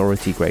and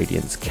authority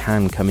gradients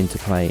can come into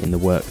play in the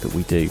work that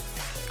we do.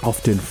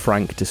 Often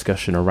frank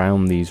discussion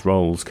around these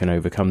roles can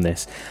overcome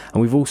this,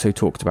 and we've also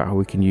talked about how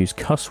we can use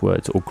cuss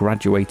words or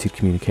graduated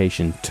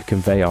communication to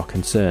convey our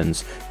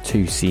concerns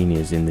to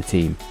seniors in the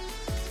team.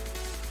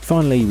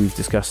 Finally, we've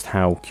discussed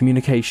how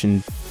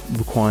communication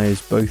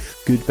requires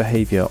both good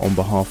behaviour on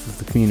behalf of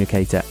the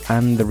communicator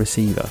and the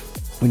receiver.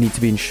 We need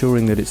to be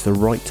ensuring that it's the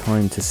right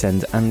time to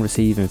send and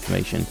receive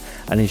information,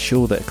 and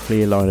ensure that a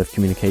clear line of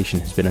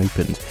communication has been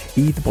opened,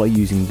 either by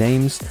using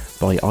names,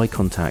 by eye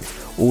contact,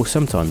 or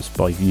sometimes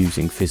by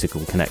using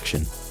physical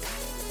connection.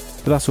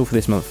 But that's all for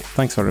this month.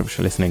 Thanks very much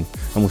for listening,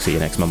 and we'll see you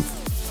next month.